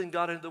dates. Something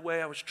got in the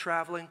way. I was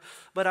traveling.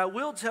 But I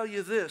will tell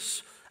you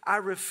this. I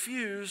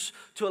refuse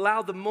to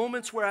allow the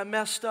moments where I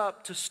messed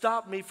up to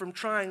stop me from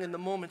trying in the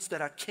moments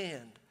that I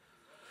can.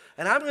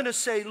 And I'm going to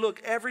say,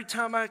 look, every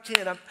time I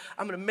can, I'm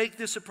going to make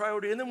this a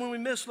priority. And then when we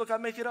miss, look, I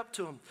make it up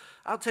to them.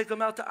 I'll take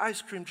them out to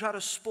ice cream, try to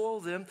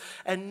spoil them,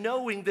 and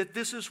knowing that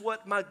this is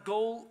what my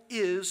goal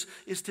is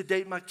to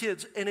date my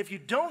kids. And if you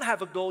don't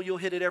have a goal, you'll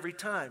hit it every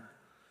time.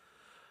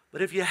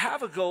 But if you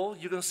have a goal,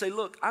 you're going to say,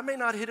 look, I may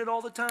not hit it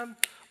all the time,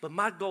 but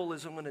my goal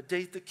is I'm going to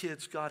date the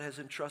kids God has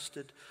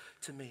entrusted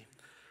to me.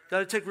 Got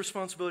to take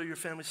responsibility of your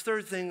families.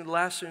 Third thing, the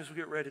last thing as we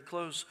get ready to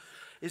close,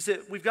 is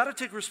that we've got to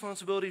take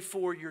responsibility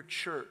for your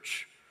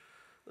church.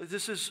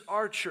 This is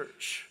our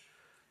church.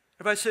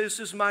 Everybody say, this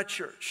is my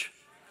church.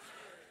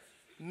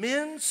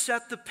 Men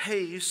set the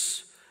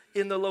pace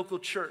in the local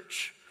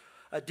church.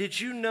 Did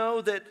you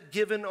know that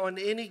given on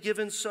any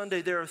given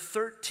Sunday, there are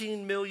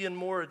 13 million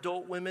more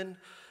adult women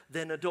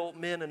than adult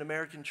men in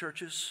American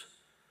churches?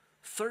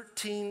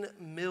 13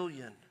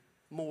 million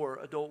more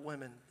adult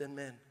women than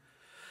men.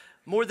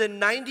 More than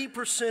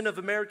 90% of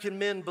American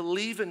men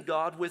believe in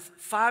God, with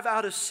 5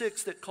 out of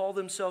 6 that call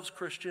themselves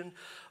Christian,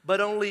 but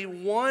only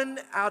 1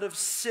 out of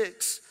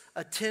 6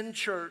 attend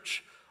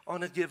church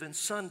on a given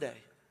Sunday.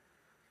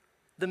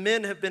 The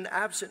men have been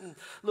absent. And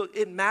look,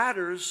 it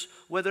matters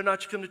whether or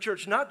not you come to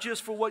church, not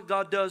just for what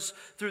God does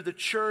through the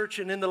church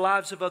and in the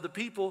lives of other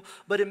people,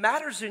 but it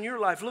matters in your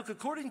life. Look,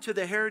 according to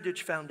the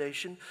Heritage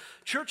Foundation,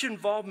 church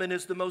involvement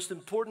is the most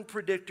important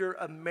predictor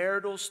of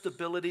marital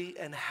stability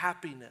and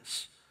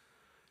happiness.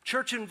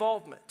 Church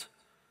involvement,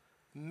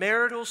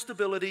 marital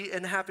stability,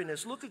 and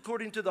happiness. Look,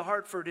 according to the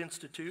Hartford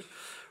Institute,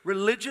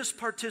 religious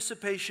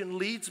participation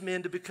leads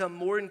men to become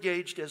more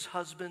engaged as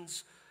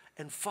husbands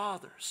and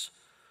fathers.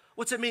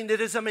 What's that mean?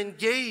 That as I'm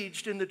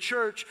engaged in the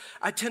church,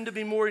 I tend to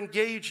be more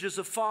engaged as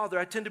a father.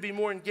 I tend to be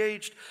more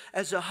engaged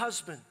as a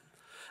husband.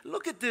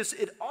 Look at this.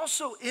 It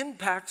also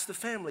impacts the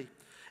family.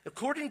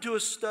 According to a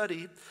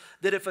study,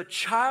 that if a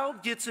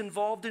child gets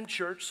involved in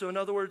church, so in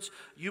other words,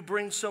 you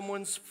bring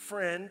someone's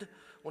friend,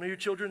 one of your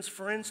children's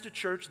friends to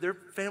church, their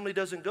family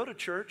doesn't go to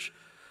church,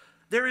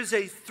 there is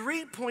a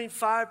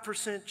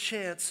 3.5%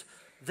 chance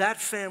that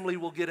family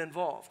will get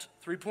involved.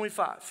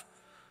 3.5.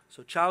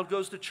 So child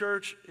goes to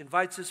church,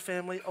 invites his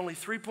family, only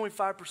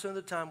 3.5% of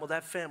the time will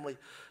that family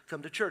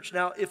come to church.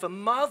 Now, if a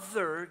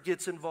mother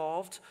gets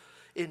involved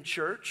in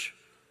church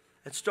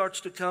and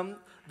starts to come,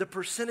 the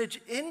percentage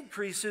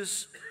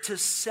increases to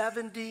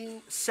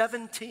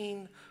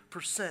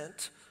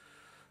 17%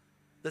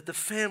 that the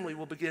family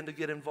will begin to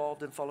get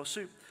involved and follow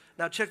suit.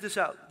 Now check this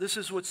out. This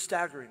is what's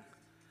staggering.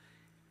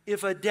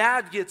 If a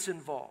dad gets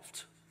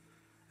involved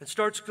and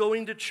starts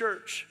going to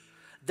church,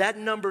 that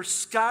number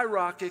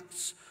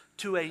skyrockets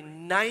to a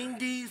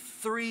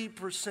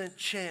 93%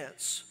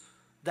 chance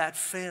that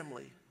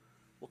family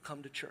will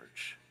come to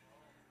church.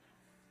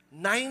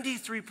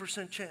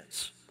 93%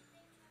 chance.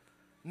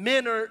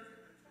 Men are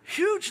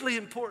hugely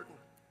important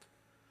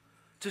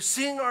to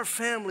seeing our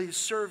families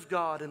serve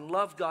God and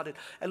love God.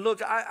 And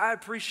look, I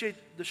appreciate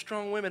the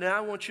strong women, and I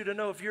want you to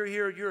know if you're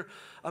here, you're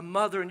a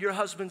mother and your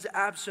husband's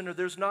absent or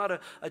there's not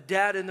a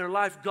dad in their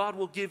life, God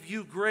will give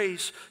you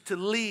grace to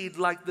lead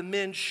like the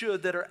men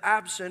should that are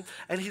absent,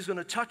 and He's going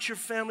to touch your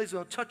family, He's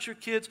going to touch your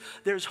kids.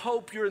 There's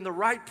hope. You're in the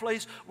right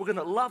place. We're going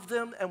to love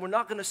them, and we're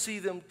not going to see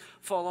them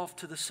fall off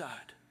to the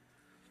side.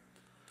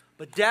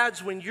 But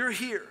dads, when you're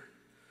here,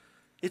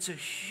 it's a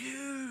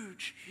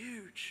huge,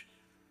 huge,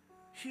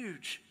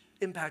 huge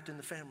impact in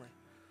the family.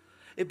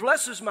 It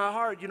blesses my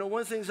heart. You know,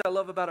 one of the things I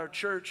love about our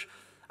church,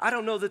 I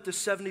don't know that the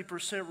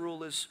 70%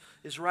 rule is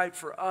right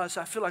for us.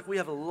 I feel like we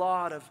have a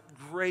lot of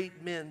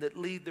great men that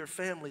lead their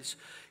families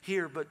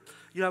here. But,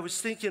 I was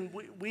thinking,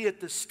 we at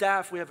the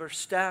staff, we have our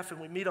staff,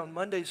 and we meet on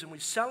Mondays, and we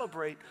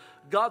celebrate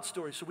God's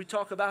story. So we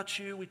talk about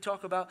you. We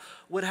talk about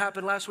what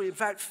happened last week. In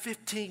fact,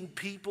 15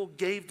 people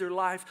gave their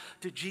life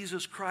to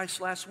Jesus Christ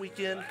last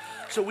weekend.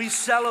 So we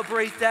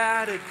celebrate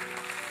that and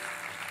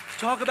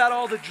talk about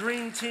all the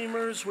dream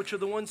teamers, which are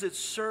the ones that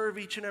serve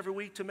each and every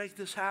week to make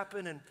this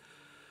happen. And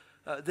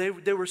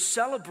they were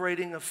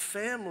celebrating a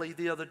family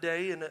the other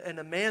day, and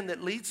a man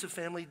that leads the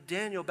family,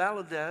 Daniel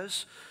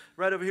Valadez,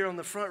 right over here on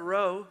the front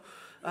row.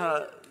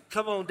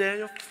 Come on,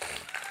 Daniel.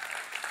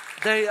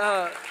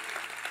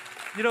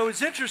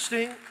 It's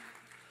interesting.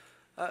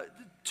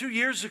 2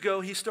 years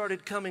ago, he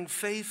started coming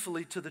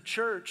faithfully to the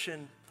church,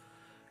 and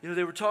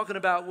they were talking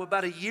about,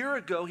 about a year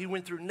ago, he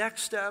went through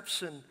next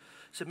steps and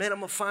said, man, I'm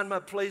going to find my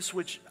place,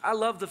 which I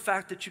love the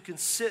fact that you can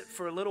sit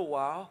for a little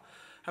while.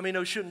 I mean,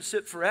 you shouldn't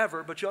sit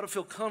forever, but you ought to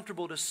feel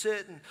comfortable to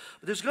sit.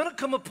 But there's going to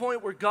come a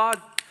point where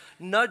God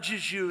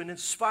nudges you and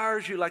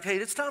inspires you, like, hey,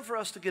 it's time for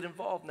us to get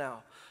involved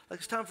now. Like,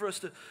 it's time for us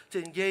to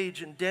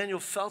engage. And Daniel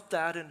felt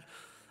that. And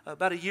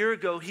about a year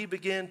ago, he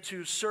began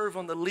to serve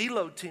on the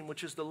LELOAD team,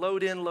 which is the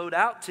load in, load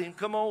out team.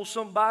 Come on,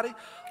 somebody.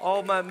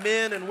 All my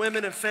men and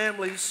women and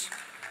families.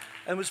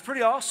 And it was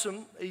pretty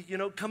awesome,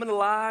 coming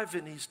alive.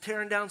 And he's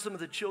tearing down some of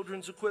the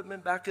children's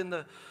equipment back in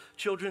the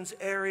children's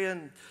area.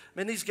 And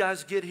man, these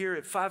guys get here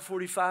at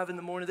 5:45 in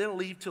the morning. They don't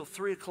leave till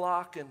 3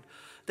 o'clock, and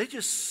they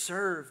just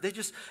serve.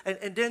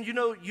 And then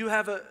you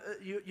have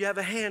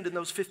a hand in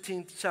those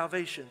 15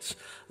 salvations.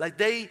 Like,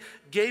 they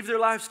gave their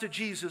lives to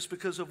Jesus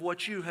because of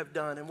what you have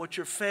done and what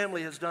your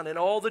family has done, and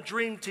all the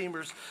dream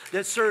teamers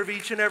that serve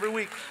each and every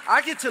week.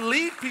 I get to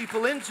lead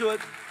people into it,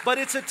 but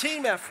it's a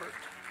team effort.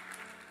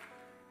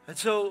 And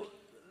so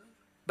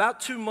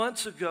about 2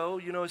 months ago,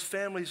 his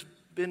family's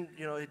been,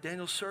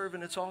 Daniel's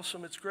serving, it's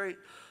awesome, it's great.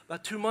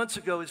 About 2 months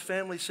ago, his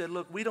family said,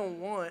 look, we don't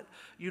want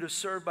you to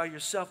serve by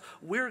yourself.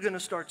 We're going to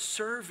start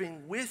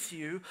serving with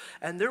you.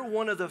 And they're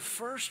one of the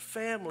first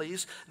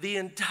families. The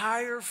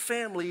entire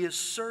family is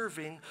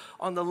serving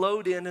on the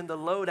load in and the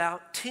load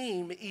out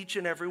team each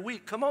and every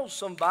week. Come on,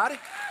 somebody.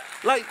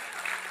 Like,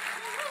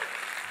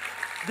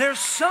 there's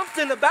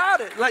something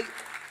about it. Like,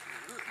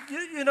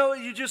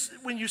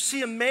 when you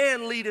see a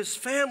man lead his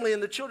family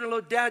and the children,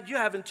 look, Dad, you're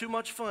having too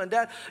much fun.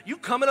 Dad, you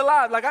coming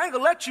alive. Like, I ain't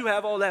going to let you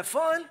have all that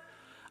fun.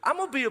 I'm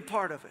going to be a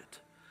part of it.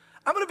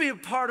 I'm going to be a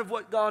part of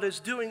what God is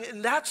doing.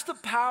 And that's the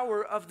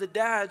power of the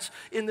dads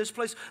in this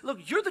place.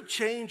 Look, you're the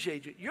change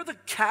agent. You're the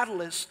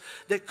catalyst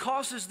that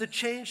causes the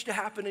change to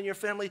happen in your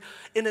family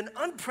in an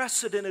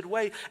unprecedented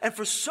way. And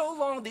for so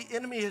long, the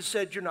enemy has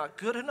said, you're not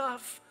good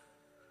enough.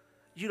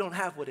 You don't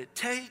have what it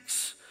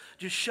takes.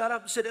 Just shut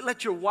up and sit.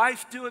 Let your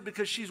wife do it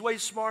because she's way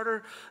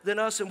smarter than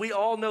us. And we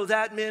all know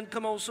that, men.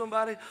 Come on,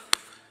 somebody.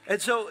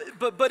 And so,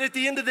 but at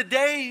the end of the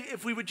day,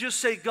 if we would just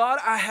say, God,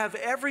 I have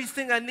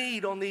everything I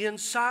need on the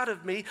inside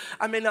of me.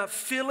 I may not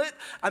feel it.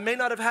 I may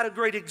not have had a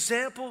great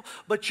example,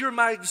 but you're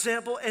my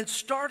example. And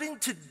starting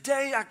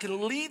today, I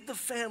can lead the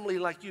family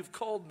like you've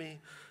called me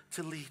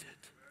to lead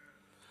it.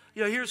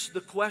 Here's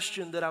the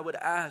question that I would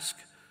ask.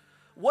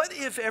 What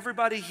if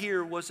everybody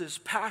here was as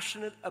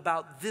passionate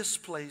about this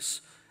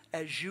place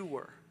as you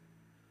were?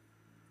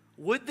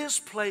 Would this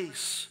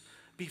place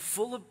be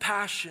full of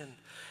passion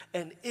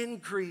and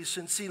increase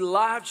and see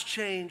lives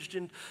changed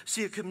and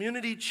see a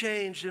community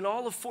changed in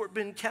all of Fort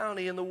Bend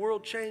County and the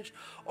world changed?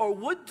 Or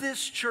would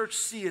this church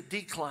see a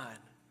decline,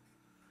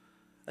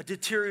 a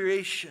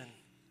deterioration,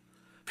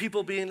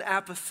 people being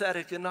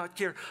apathetic and not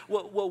care?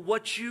 Well,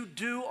 what you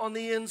do on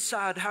the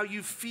inside, how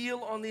you feel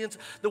on the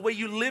inside, the way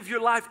you live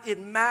your life, it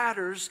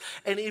matters.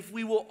 And if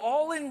we will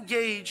all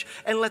engage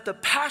and let the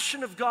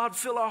passion of God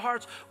fill our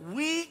hearts,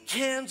 we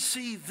can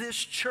see this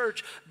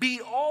church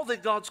be all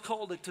that God's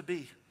called it to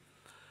be.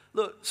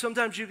 Look,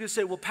 sometimes you can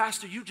say, well,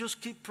 Pastor, you just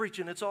keep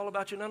preaching. It's all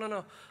about you.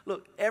 No.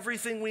 Look,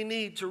 everything we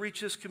need to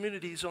reach this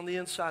community is on the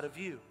inside of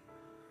you.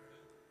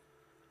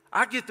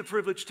 I get the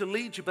privilege to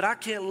lead you, but I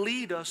can't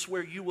lead us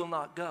where you will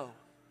not go.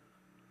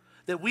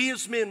 That we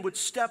as men would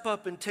step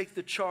up and take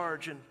the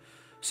charge and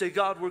say,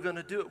 God, we're going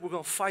to do it. We're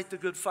going to fight the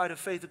good fight of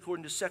faith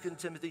according to 2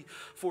 Timothy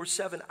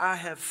 4:7. I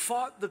have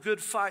fought the good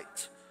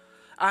fight.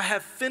 I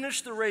have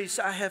finished the race.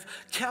 I have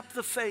kept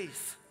the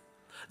faith.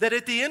 That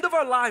at the end of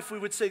our life, we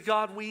would say,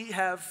 God, we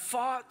have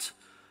fought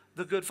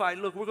the good fight.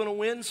 Look, we're going to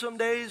win some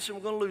days and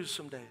we're going to lose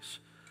some days.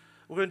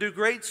 We're going to do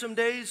great some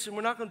days and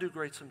we're not going to do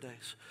great some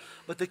days.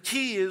 But the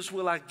key is,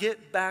 will I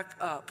get back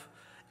up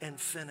and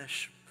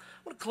finish?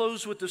 I want to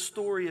close with the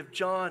story of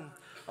John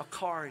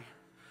Akari.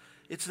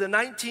 It's the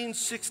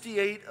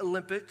 1968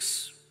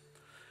 Olympics.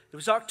 It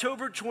was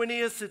October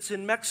 20th. It's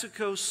in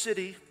Mexico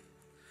City.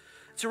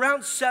 It's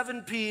around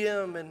 7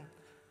 p.m. and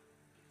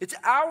it's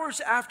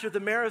hours after the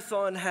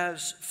marathon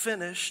has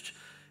finished.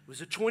 It was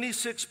a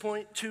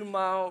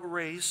 26.2-mile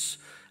race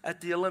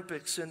at the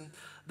Olympics. And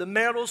the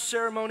medal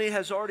ceremony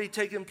has already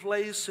taken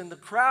place, and the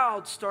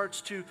crowd starts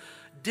to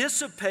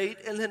dissipate.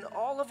 And then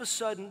all of a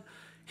sudden,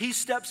 he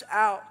steps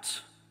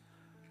out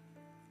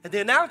And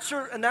the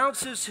announcer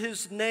announces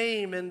his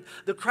name, and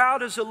the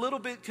crowd is a little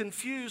bit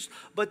confused,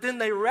 but then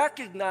they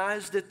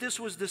recognize that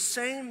this was the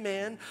same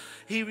man.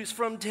 He was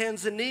from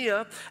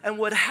Tanzania, and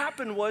what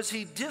happened was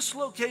he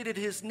dislocated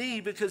his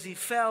knee because he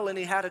fell and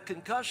he had a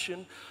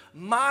concussion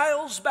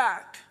miles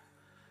back.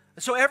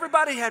 And so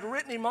everybody had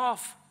written him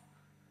off,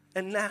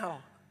 and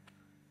now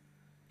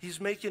he's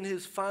making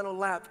his final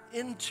lap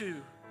into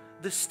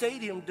the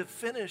stadium to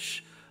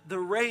finish the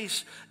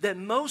race that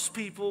most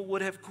people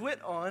would have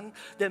quit on,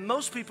 that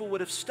most people would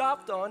have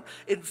stopped on.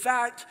 In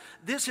fact,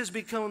 this has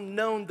become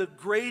known the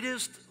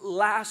greatest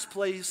last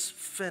place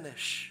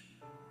finish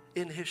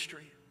in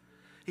history.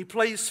 He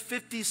placed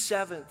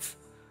 57th.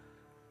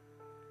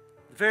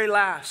 The very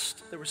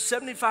last. There were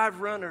 75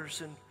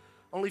 runners and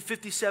only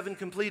 57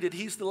 completed.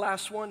 He's the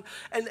last one.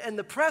 And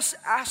the press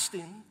asked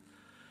him,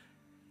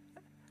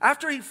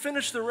 after he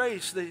finished the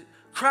race, the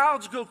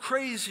crowds go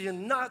crazy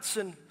and nuts,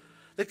 and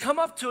they come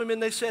up to him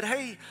and they said,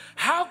 "Hey,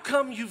 how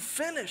come you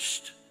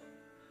finished?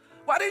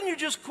 Why didn't you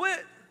just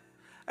quit?"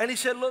 And he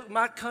said, "Look,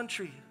 my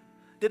country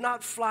did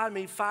not fly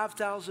me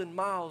 5,000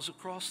 miles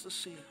across the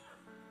sea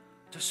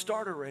to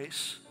start a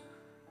race.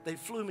 They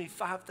flew me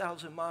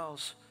 5,000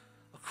 miles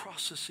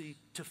across the sea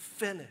to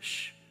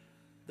finish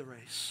the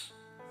race."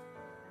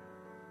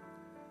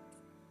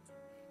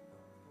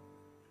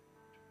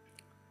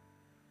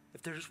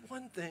 If there's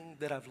one thing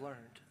that I've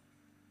learned,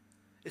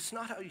 it's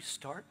not how you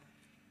start,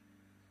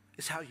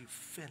 it's how you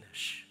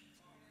finish.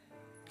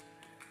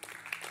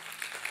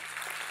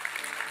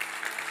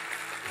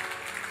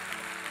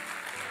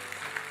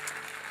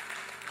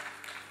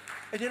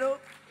 And you know,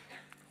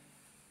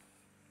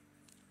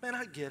 man,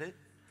 I get it.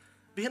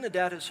 Being a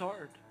dad is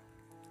hard.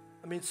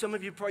 I mean, some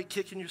of you are probably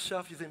kicking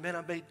yourself. You think,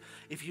 man,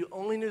 if you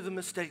only knew the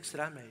mistakes that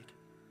I made.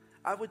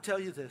 I would tell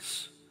you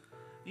this.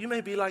 You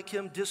may be like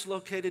him,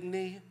 dislocated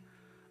knee,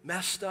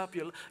 messed up.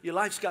 Your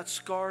life's got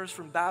scars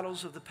from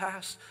battles of the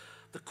past.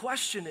 The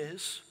question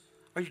is,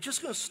 are you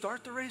just going to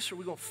start the race or are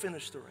we going to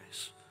finish the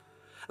race?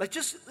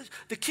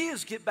 The key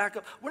is get back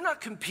up. We're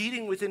not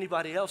competing with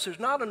anybody else. There's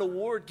not an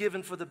award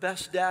given for the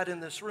best dad in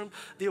this room.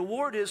 The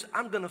award is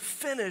I'm going to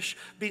finish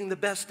being the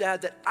best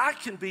dad that I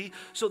can be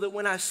so that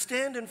when I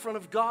stand in front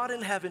of God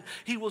in heaven,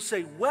 he will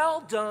say,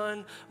 "Well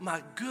done,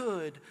 my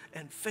good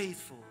and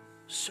faithful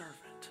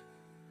servant."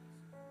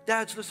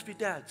 Dads, let's be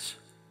dads.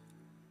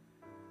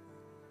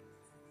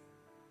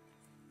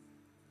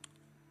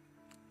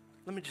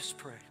 Let me just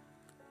pray.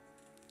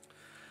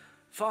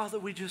 Father,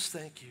 we just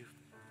thank you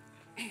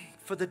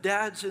for the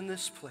dads in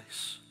this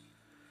place.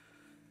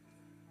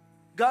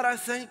 God, I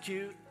thank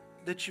you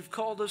that you've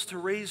called us to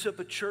raise up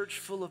a church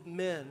full of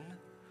men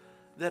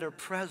that are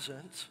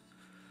present,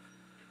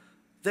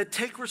 that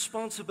take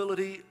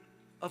responsibility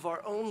of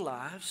our own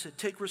lives, that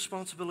take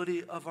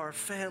responsibility of our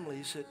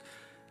families, that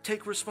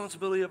take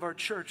responsibility of our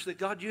church, that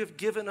God, you have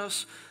given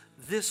us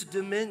this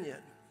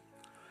dominion.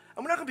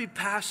 And we're not going to be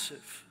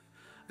passive.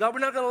 God, we're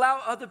not going to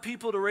allow other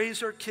people to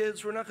raise our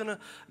kids. We're not going to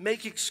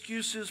make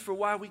excuses for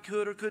why we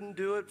could or couldn't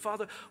do it.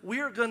 Father,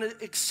 we are going to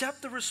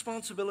accept the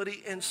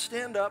responsibility and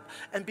stand up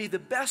and be the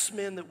best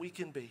men that we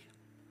can be.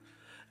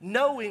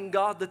 Knowing,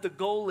 God, that the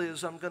goal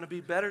is I'm going to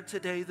be better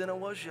today than I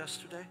was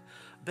yesterday,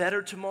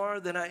 better tomorrow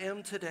than I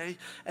am today,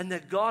 and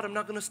that, God, I'm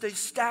not going to stay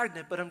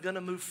stagnant, but I'm going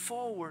to move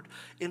forward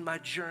in my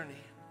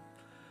journey.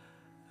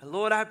 And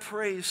Lord, I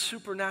pray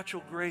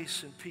supernatural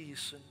grace and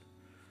peace. And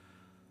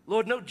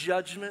Lord, no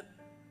judgment,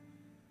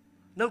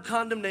 no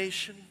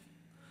condemnation,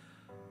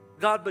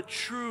 God, but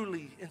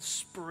truly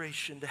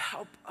inspiration to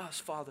help us,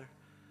 Father,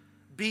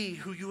 be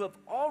who you have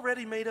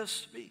already made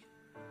us to be.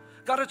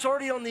 God, it's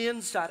already on the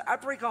inside. I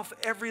break off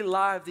every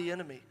lie of the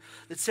enemy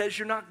that says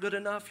you're not good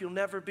enough, you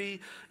never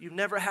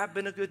have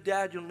been a good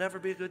dad, you'll never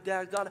be a good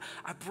dad. God,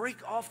 I break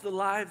off the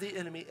lie of the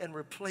enemy and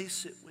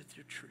replace it with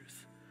your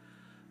truth.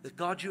 That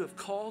God, you have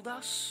called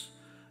us,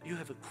 you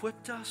have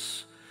equipped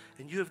us,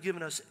 and you have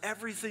given us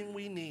everything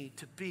we need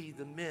to be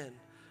the men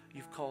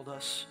you've called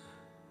us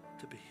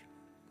to be.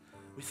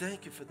 We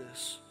thank you for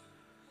this.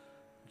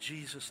 In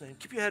Jesus' name.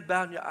 Keep your head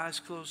bowed and your eyes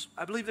closed.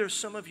 I believe there's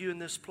some of you in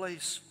this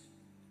place,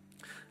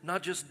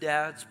 not just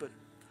dads, but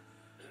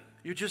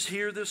you're just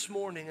here this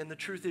morning, and the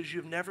truth is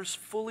you've never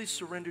fully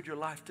surrendered your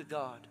life to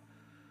God.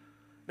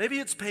 Maybe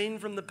it's pain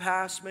from the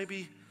past.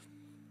 Maybe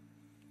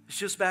it's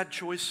just bad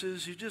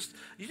choices. You just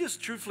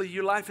truthfully,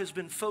 your life has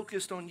been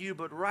focused on you,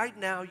 but right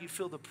now you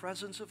feel the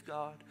presence of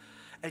God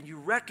and you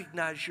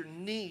recognize your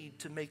need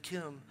to make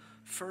him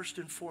first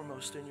and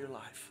foremost in your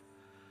life.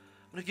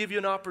 I'm going to give you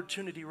an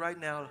opportunity right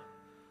now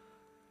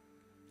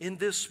in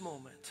this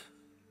moment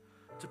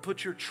to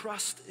put your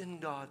trust in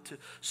God, to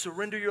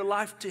surrender your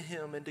life to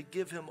him and to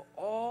give him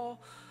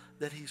all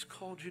that he's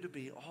called you to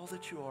be, all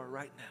that you are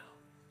right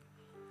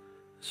now.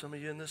 Some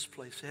of you in this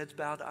place, heads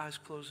bowed, eyes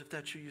closed. If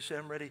that's you say,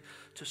 I'm ready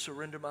to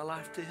surrender my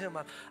life to him.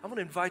 I'm going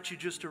to invite you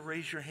just to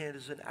raise your hand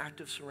as an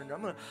act of surrender.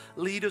 I'm going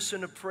to lead us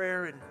in a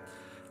prayer, and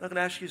I'm not going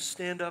to ask you to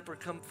stand up or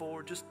come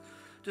forward.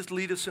 Just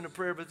lead us in a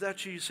prayer. But if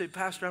that's you say,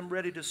 Pastor, I'm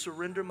ready to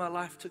surrender my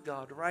life to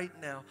God right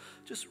now.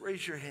 Just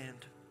raise your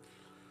hand.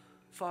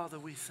 Father,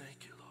 we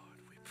thank you, Lord.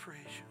 We praise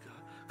you,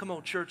 God. Come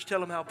on, church, tell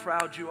them how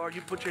proud you are.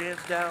 You put your hands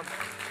down.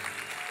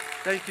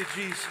 Thank you,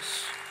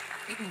 Jesus.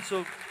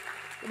 So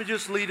let me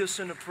just lead us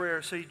in a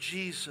prayer. Say,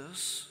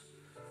 Jesus,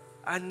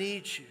 I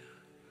need you.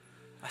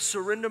 I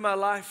surrender my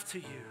life to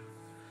you.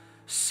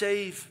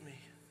 Save me.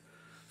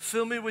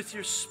 Fill me with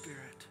your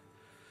Spirit.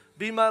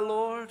 Be my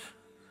Lord.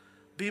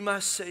 Be my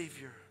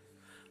Savior.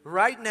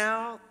 Right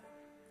now,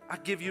 I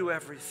give you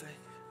everything.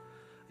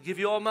 I give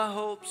you all my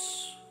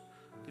hopes.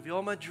 I give you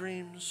all my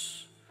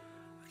dreams.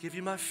 I give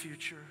you my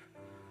future.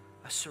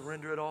 I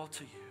surrender it all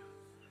to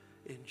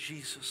you. In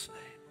Jesus'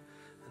 name.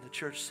 And the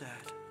church said,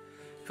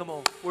 come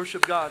on,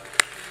 worship God.